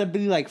they tried to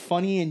be like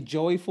funny and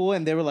joyful,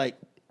 and they were like,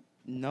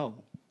 "No,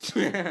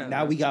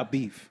 now we got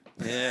beef."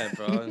 yeah,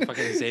 bro. And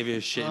fucking Xavier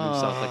shitting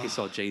himself like he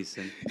saw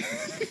Jason.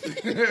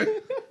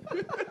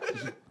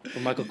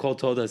 When Michael Cole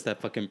told us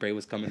that fucking Bray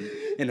was coming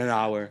in an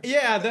hour.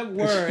 Yeah, that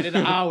word in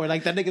an hour,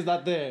 like that nigga's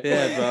not there.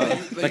 Yeah,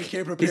 bro. Like, you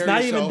can't prepare He's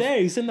not even yourself. there.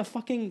 He's in the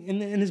fucking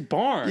in his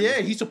barn. Yeah,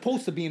 he's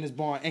supposed to be in his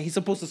barn, and he's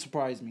supposed to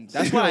surprise me.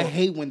 That's why I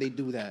hate when they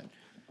do that.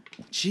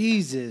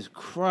 Jesus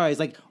Christ!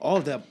 Like all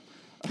of them.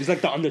 He's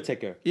like the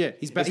Undertaker. Yeah,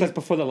 he's back. It's like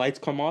before the lights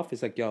come off.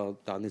 It's like, yo,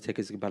 the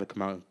Undertaker's about to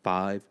come out in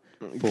 5,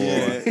 4,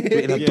 Yeah.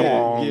 in a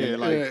dong. Yeah,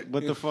 like,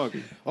 what the fuck?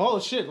 Oh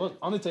shit! Look,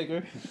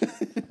 Undertaker.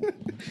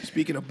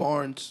 Speaking of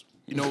barns,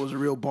 you know it was a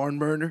real barn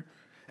burner?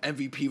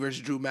 MVP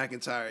versus Drew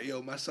McIntyre.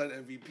 Yo, my son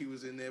MVP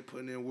was in there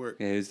putting in work.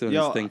 Yeah, he was doing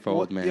his thing for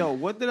old man. Yo,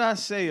 what did I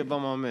say about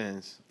my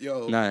man's?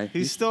 Yo, Nah,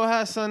 He still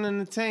has something in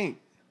the tank.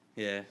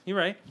 yeah, you're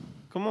right.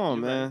 Come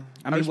on, man.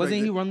 I mean, respect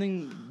wasn't he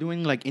it.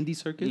 doing like indie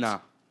circuits? Nah.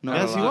 No.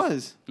 Yes, a he lot.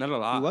 was. Not a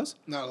lot. He was.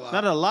 not a lot.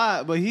 Not a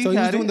lot, but he So he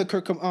was had doing it. the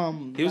Kirk.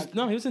 He was he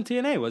was in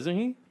TNA, wasn't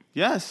he?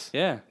 Yes.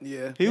 Yeah.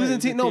 Yeah. He was Yeah,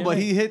 in he was in no, but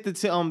TNA. he hit the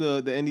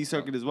the indie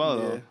circuit as well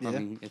though. Yeah. I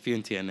mean, if you're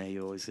in TNA,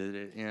 you always hit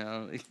it. You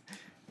know.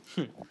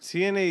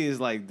 TNA is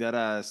like dead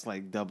ass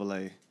like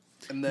AA.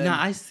 And then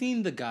Nah, I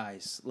seen the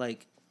guys.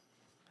 Like,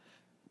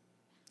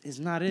 it's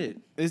not it.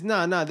 It's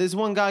not. There's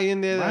one guy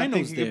in there that I think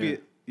Rhino's he could there.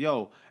 be.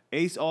 Yo,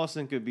 Ace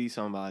Austin could be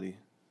somebody.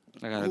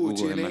 I gotta Ooh,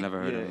 Google him. I TNA?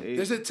 never heard of him. Yeah,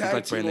 there's a tag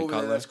like team Brandon over there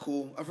Cutler. that's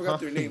cool. I forgot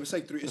their name. It's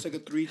like a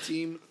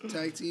 3-team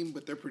tag team,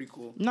 but they're pretty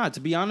cool. Nah, to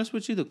be honest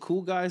with you, the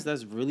cool guys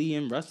that's really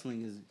in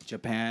wrestling is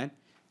Japan,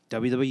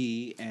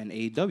 WWE, and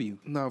AEW.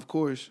 No, of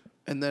course.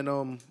 And then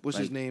what's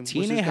his Like, name? What's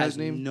TNA his has guy's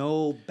name?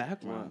 no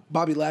background.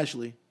 Bobby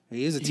Lashley.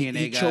 He is a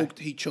TNA guy.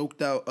 He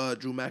choked out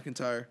Drew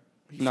McIntyre.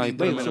 No, he feed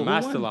put him him in a so who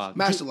master won? lock.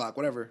 Master Lock,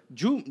 whatever.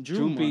 Drew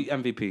Drew beat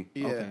MVP.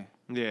 Yeah. Okay.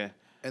 Yeah.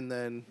 And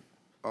then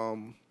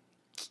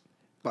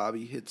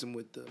Bobby hits him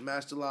with the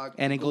Master Lock.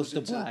 And it goes to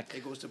into- black.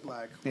 It goes to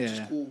black, which is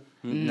Yeah. cool.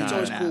 Nah, It's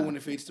always nah. cool when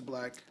it fades to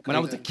black. When I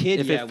was a kid,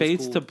 If yeah, it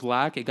fades was to cool.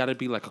 black, it gotta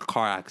be like a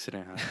car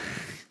accident.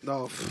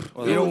 No,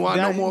 Well, we don't want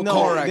no That- more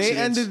car They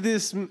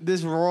accidents. ended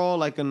this Raw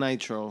like a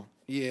Nitro.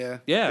 Yeah.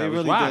 Yeah, They it was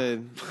really whack.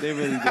 did. They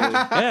really did.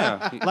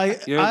 Yeah,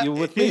 Like you're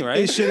with me, right?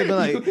 It should have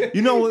been like,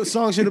 you know what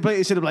song should have played?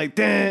 It should have been like,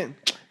 dan,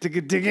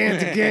 ticka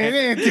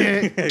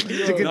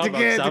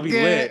I'll be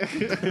lit.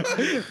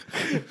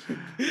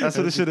 That's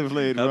what it should have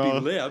played, I'll bro.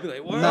 be lit. I'll be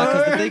like, what? Nah,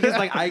 because the thing is,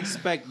 like, I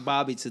expect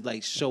Bobby to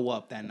like show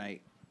up that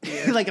night.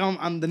 Like,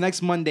 on the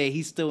next Monday,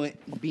 he's still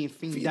being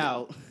fiended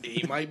out.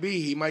 He might be.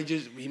 He might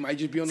just be on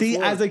the See,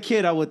 floor. as a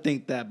kid, I would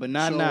think that, but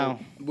not So, now.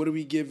 What are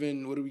we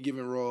giving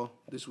Raw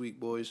this week,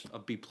 boys? A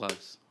B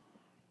plus.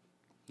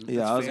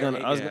 Yeah, I was fair. gonna,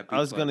 Yeah, I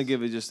was B+. gonna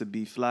give it just a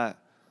B flat,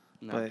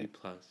 Not but- B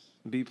plus.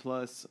 B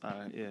plus. All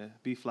right, yeah,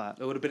 B flat.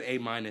 It would have been A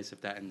minus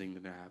if that ending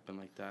didn't happen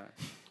like that.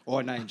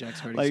 Or Nine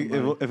Jacks hurting Like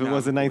somebody. if it Nah,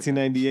 wasn't I'm cool with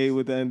 1998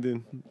 with the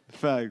ending,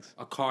 facts.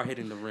 A car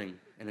hitting the ring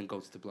and then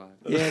goes to black.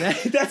 Yeah,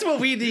 that's what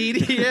we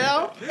need.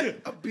 Yeah.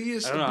 A B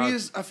is. I don't A B know.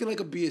 is. I feel like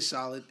a B is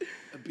solid.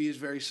 A B is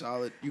very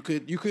solid. You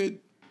could. You can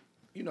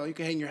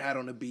hang your hat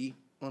on a B.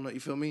 On it. You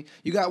feel me?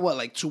 You got what,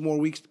 like 2 more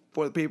weeks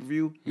for the pay per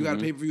view. You got a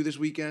pay per view this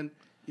weekend.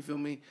 You feel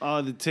me?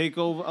 The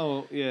takeover.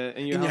 Oh yeah,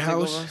 in your In your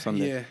house. house.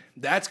 Sunday. Yeah,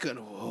 that's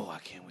gonna. Oh, I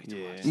can't wait to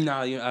Yeah. watch.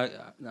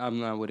 Nah, I'm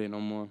not with it no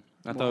more.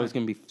 I thought it was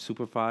gonna be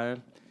super fire.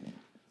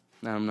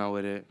 Nah, I'm not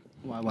with it.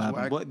 What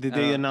happened? What did I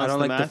they don't- announce I don't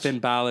the like match? the Finn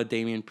Balor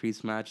Damian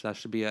Priest match. That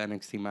should be an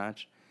NXT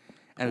match.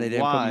 And they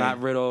didn't Why? put Matt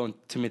Riddle and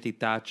Timothy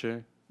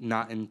Thatcher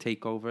not in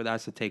Takeover.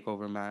 That's a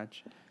Takeover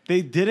match.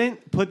 They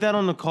didn't put that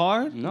on the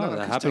card. No, 'cause that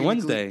happened technically-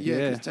 Wednesday.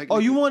 Yeah. 'cause Oh,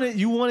 technically- you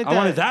wanted that. I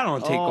wanted that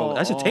on Takeover.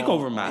 That's a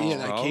Takeover oh, match. Yeah,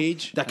 that bro.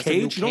 cage. That That's a new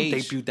cage. You don't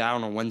cage. debut that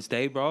on a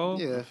Wednesday, bro.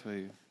 Yeah. For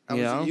you. I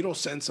was- Yeah. You don't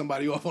send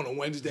somebody off on a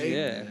Wednesday.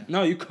 Yeah.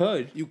 No, you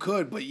could. You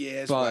could, but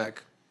yeah, it's But-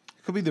 whack.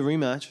 Could be the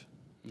rematch.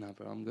 No,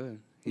 bro, I'm good.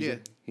 Yeah.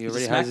 He He's a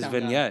already has his SmackDown guy.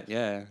 vignette.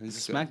 Yeah.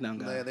 He's a SmackDown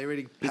guy. They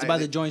already. He's about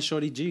to join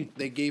Shorty G.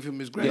 They gave him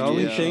his The graduate.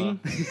 only Yeah. thing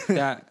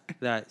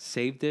that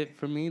saved it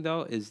for me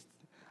though is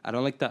I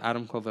don't like the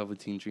Adam Cole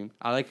Velveteen Dream.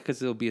 I like it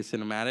because it'll be a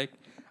cinematic.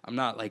 I'm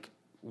not like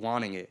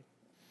wanting it.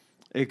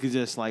 It could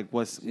just like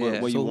what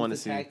Yeah. you So want to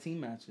the see. tag team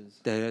matches.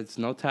 There's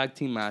no tag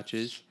team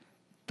matches.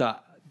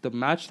 The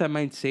match that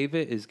might save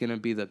it is gonna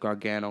be the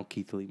Gargano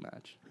Keith Lee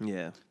match.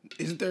 Yeah.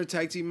 Isn't there a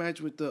tag team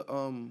match with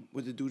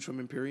the dudes from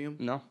Imperium?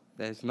 No,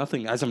 there's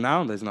nothing. As of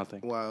now, there's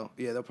nothing. Wow.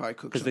 Yeah, they'll probably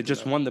cook. Because they something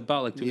just up. won the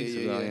belt like 2 Yeah, weeks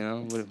yeah, ago. yeah. You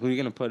know, who are you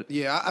gonna put?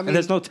 Yeah, I mean, and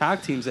there's no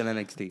tag teams in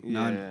NXT.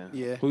 Yeah.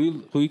 Yeah,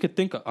 Who you could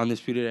think of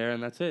Undisputed Era,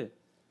 and that's it.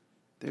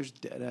 there's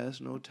dead ass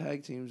no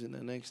tag teams in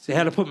the next. They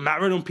had to put Matt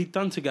Riddle and Pete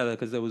Dunne together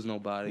because there was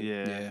nobody.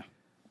 Yeah.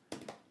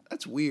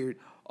 That's weird.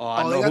 Oh,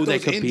 I Oh, they know got who they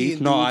those could Indian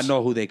beef. No, I dudes.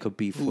 know who they could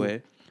beef Who?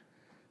 with.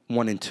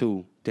 1 and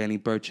 2, Danny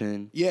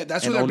Burchin. Yeah,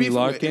 that's and what they're Oney beefing with.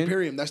 Larkin.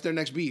 Imperium. That's their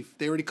next beef.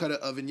 They already cut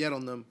a vignette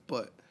on them,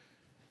 but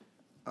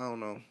I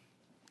don't know.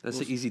 That's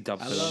an easy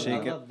dub I for love, them. I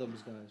Shake it. love those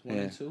guys. 1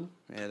 Yeah. and 2.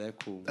 Yeah, they're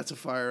cool. That's a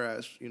fire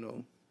ass,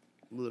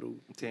 little.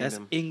 That's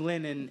Tandem.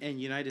 England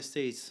and United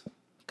States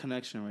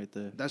connection right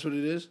there. That's what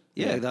it is.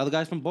 Yeah, the other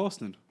guy's from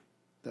Boston.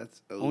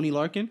 That's Oni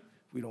Larkin.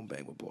 We don't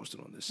bang with Boston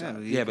on this Yeah,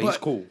 side. Yeah, but he's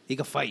cool. He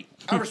can fight.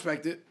 I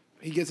respect it.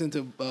 He gets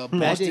into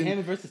Imagine him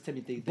Boston versus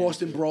Timothy.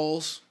 Boston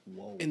brawls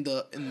Whoa. in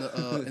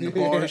the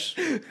bars.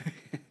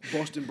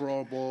 Boston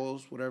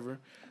balls, whatever.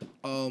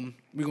 We're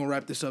gonna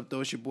wrap this up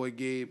though. It's your boy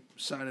Gabe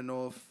signing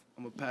off.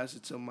 I'm gonna pass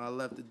it to my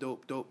left, the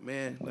dope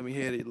man. Let me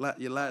hear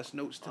your last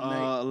notes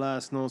tonight.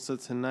 Last notes of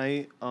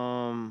tonight.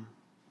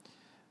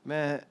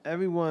 Man,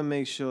 everyone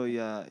make sure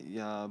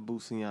y'all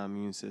boosting your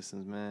immune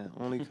systems, man.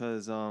 Only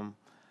because all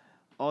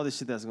the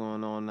shit that's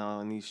going on now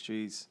in these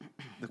streets,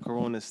 the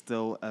corona is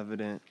still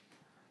evident.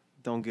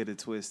 Don't get it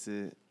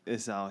twisted.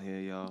 It's out here,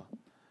 y'all.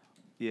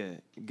 Yeah,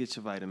 get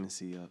your vitamin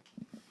C up.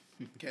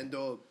 Ken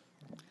Dog.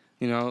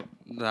 You know,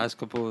 the last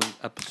couple of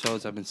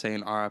episodes I've been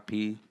saying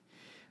RIP,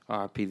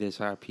 RIP this,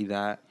 RIP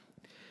that.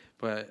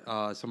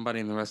 But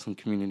somebody in the wrestling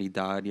community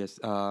died. Yes,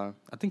 I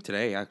think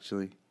today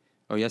actually,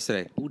 or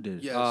yesterday. Who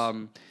did? Yes.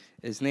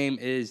 His name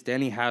is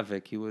Danny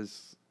Havoc.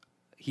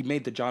 He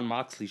made the John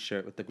Moxley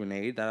shirt with the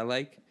grenade that I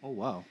like, Oh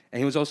wow. and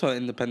he was also an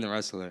independent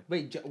wrestler.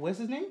 Wait, what's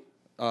his name?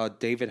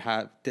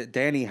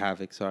 Danny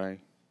Havoc.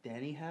 Sorry.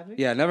 Danny Havoc.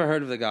 Yeah, never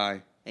heard of the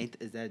guy.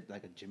 Is that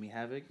like a Jimmy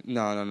Havoc?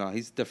 No.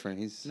 He's different.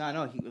 He's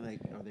No. He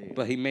like are they?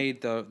 but he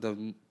made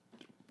the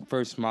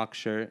first mock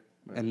shirt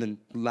and the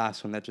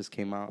last one that just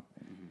came out.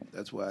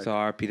 That's why. So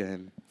RP to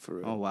him. For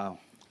real. Oh wow.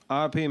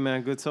 RP,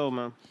 man. Good soul,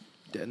 man.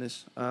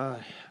 Dennis. I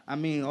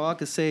mean, all I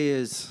could say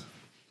is,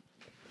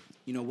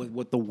 you know,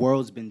 what the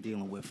world's been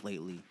dealing with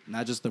lately,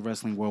 not just the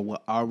wrestling world,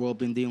 what our world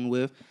been dealing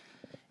with.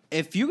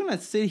 If you're gonna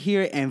sit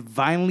here and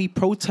violently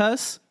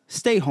protest,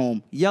 stay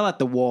home, yell at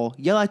the wall,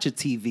 yell at your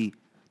TV.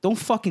 Don't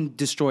fucking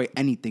destroy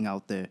anything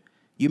out there.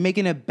 You're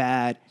making it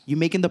bad. You're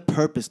making the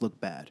purpose look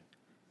bad.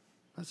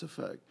 That's a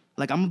fact.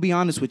 Like, I'm gonna be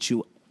honest with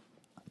you.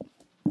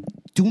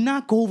 Do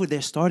not go over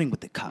there starting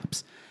with the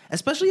cops,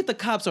 especially if the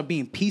cops are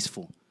being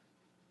peaceful.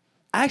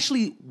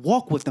 Actually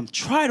walk with them.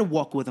 Try to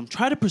walk with them.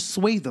 Try to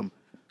persuade them.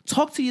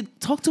 Talk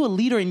to a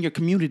leader in your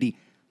community.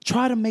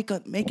 Try to make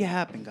it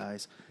happen,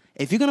 guys.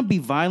 If you're gonna be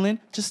violent,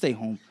 just stay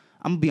home.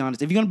 I'm gonna be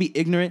honest. If you're gonna be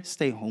ignorant,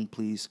 stay home,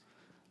 please.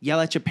 Yell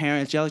at your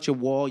parents, yell at your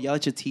wall, yell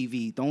at your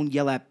TV. Don't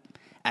yell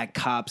at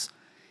cops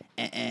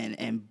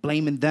and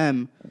blaming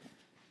them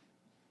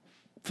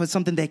for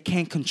something they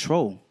can't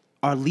control.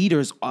 Our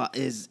leaders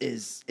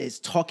is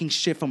talking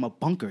shit from a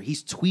bunker.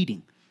 He's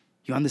tweeting.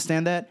 You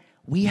understand that?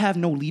 We have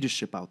no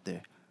leadership out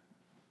there.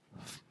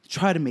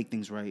 Try to make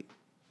things right.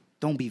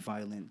 Don't be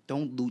violent.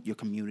 Don't loot your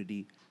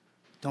community.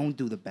 Don't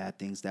do the bad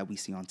things that we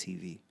see on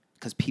TV,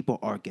 because people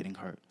are getting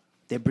hurt.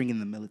 They're bringing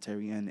the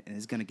military in, and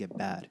it's going to get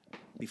bad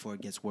before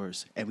it gets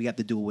worse. And we have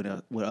to do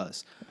it with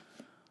us.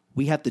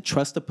 We have to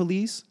trust the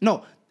police.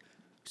 No,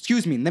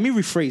 excuse me. Let me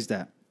rephrase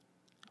that.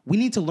 We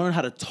need to learn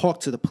how to talk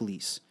to the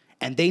police,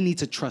 and they need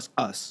to trust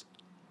us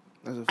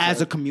as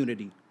a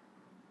community.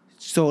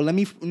 So let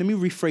me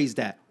rephrase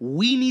that.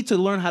 We need to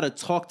learn how to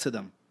talk to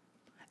them,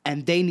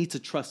 and they need to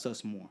trust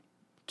us more.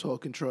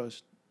 Talk and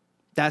trust.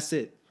 That's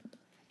it.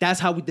 That's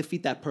how we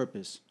defeat that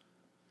purpose.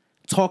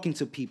 Talking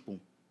to people.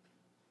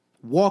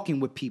 Walking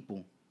with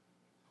people.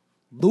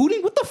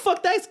 Looting? What the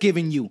fuck that's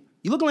giving you?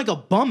 You looking like a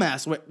bum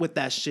ass with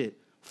that shit.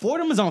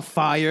 Fordham is on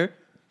fire.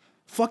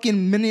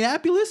 Fucking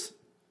Minneapolis?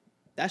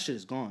 That shit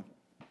is gone.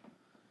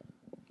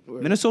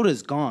 Word. Minnesota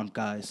is gone,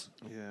 guys.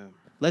 Yeah.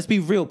 Let's be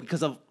real.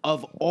 Because of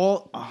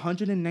all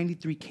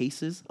 193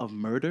 cases of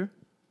murder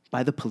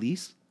by the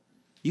police,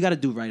 you got to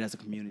do right as a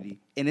community.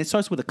 And it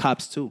starts with the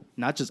cops too,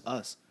 not just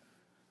us.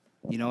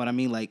 You know what I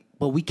mean? Like,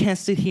 but we can't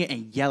sit here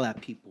and yell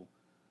at people.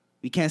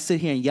 We can't sit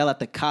here and yell at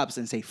the cops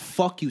and say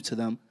fuck you to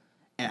them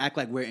and act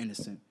like we're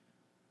innocent.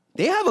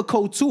 They have a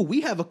code too.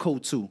 We have a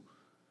code too.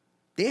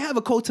 They have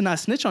a code to not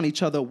snitch on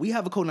each other. We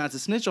have a code not to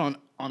snitch on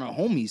our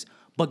homies.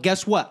 But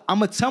guess what? I'm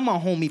going to tell my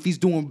homie if he's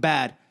doing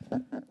bad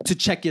to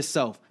check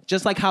yourself.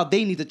 Just like how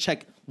they need to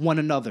check one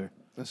another.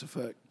 That's a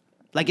fact.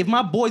 Like, if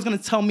my boy's going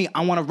to tell me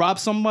I want to rob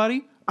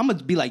somebody, I'm going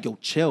to be like, yo,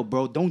 chill,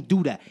 bro. Don't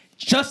do that.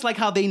 Just like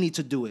how they need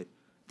to do it.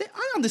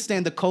 I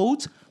understand the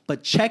codes,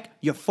 but check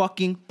your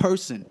fucking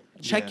person.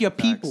 Check your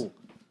facts. people.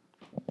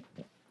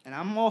 And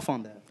I'm off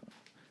on that.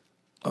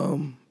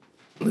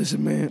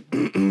 Listen,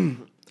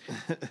 man.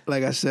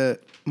 Like I said,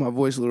 my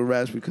voice a little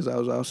raspy because I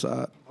was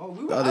outside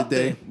the other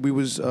day. We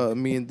was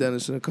me and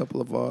Dennis and a couple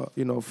of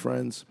our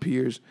friends,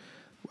 peers,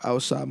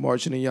 outside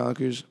marching in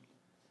Yonkers.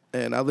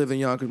 And I lived in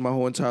Yonkers my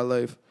whole entire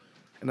life,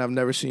 and I've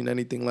never seen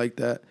anything like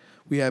that.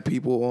 We had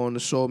people on the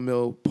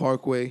Sawmill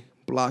Parkway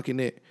blocking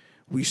it.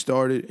 We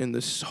started in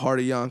the heart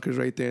of Yonkers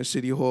right there in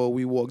City Hall.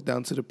 We walked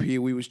down to the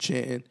pier. We was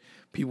chanting.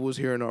 People was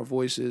hearing our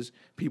voices.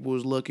 People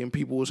was looking.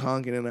 People was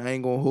honking, and I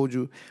ain't gonna hold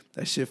you.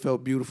 That shit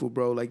felt beautiful,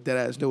 bro. Like, that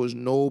ass. There was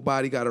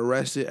nobody got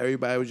arrested.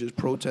 Everybody was just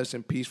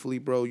protesting peacefully,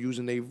 bro,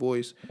 using their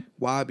voice.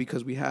 Why?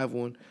 Because we have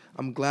one.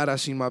 I'm glad I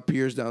seen my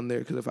peers down there,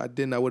 because if I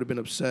didn't, I would have been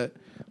upset.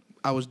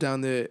 I was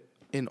down there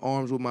in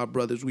arms with my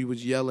brothers. We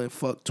was yelling,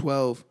 fuck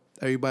 12.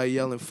 Everybody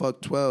yelling,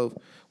 fuck 12.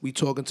 We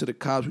talking to the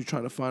cops. We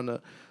trying to find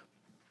a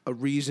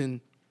reason.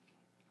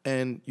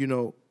 And,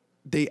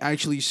 they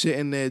actually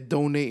sitting there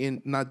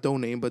not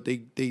donating, but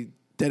they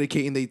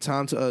dedicating their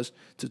time to us,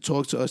 to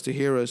talk to us, to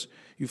hear us.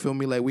 You feel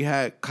me? Like, we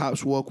had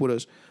cops walk with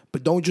us.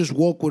 But don't just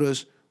walk with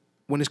us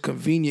when it's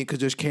convenient because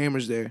there's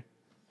cameras there.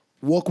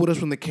 Walk with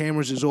us when the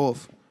cameras is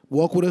off.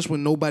 Walk with us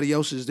when nobody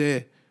else is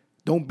there.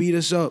 Don't beat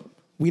us up.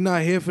 We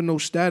not here for no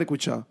static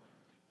with y'all.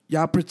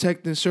 Y'all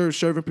protect and serve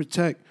and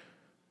protect.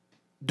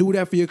 Do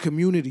that for your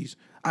communities.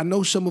 I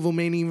know some of them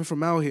ain't even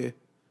from out here.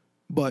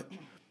 But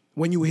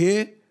when you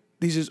here,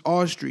 these is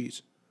our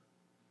streets.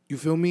 You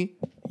feel me?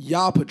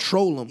 Y'all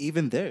patrol them.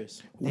 Even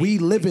theirs. We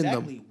live in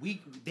them.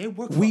 They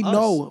work for We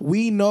us.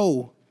 We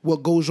know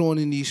what goes on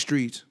in these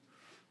streets.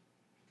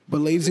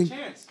 But ladies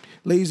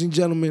and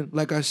gentlemen,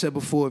 like I said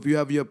before, if you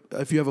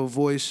have a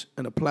voice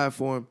and a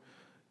platform,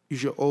 You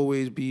should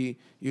always be,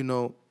 you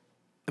know,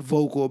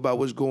 vocal about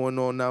what's going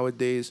on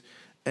nowadays.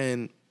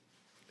 And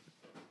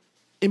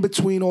in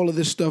between all of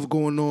this stuff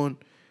going on,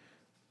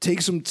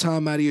 take some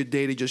time out of your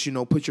day to just, you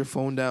know, put your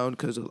phone down,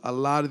 because a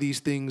lot of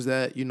these things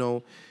that, you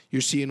know, you're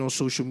seeing on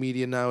social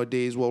media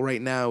nowadays, well,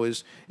 right now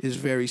is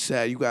very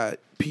sad. You got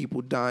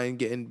people dying,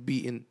 getting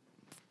beaten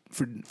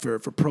for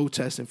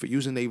protesting, for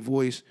using their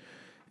voice.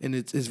 And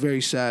it's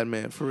very sad,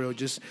 man, for real.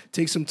 Just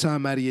take some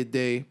time out of your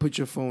day, put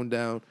your phone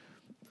down,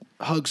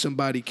 hug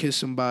somebody, kiss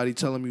somebody,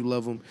 tell them you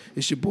love them.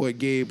 It's your boy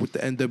Gabe with the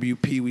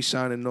NWP. We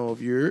signing off.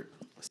 You're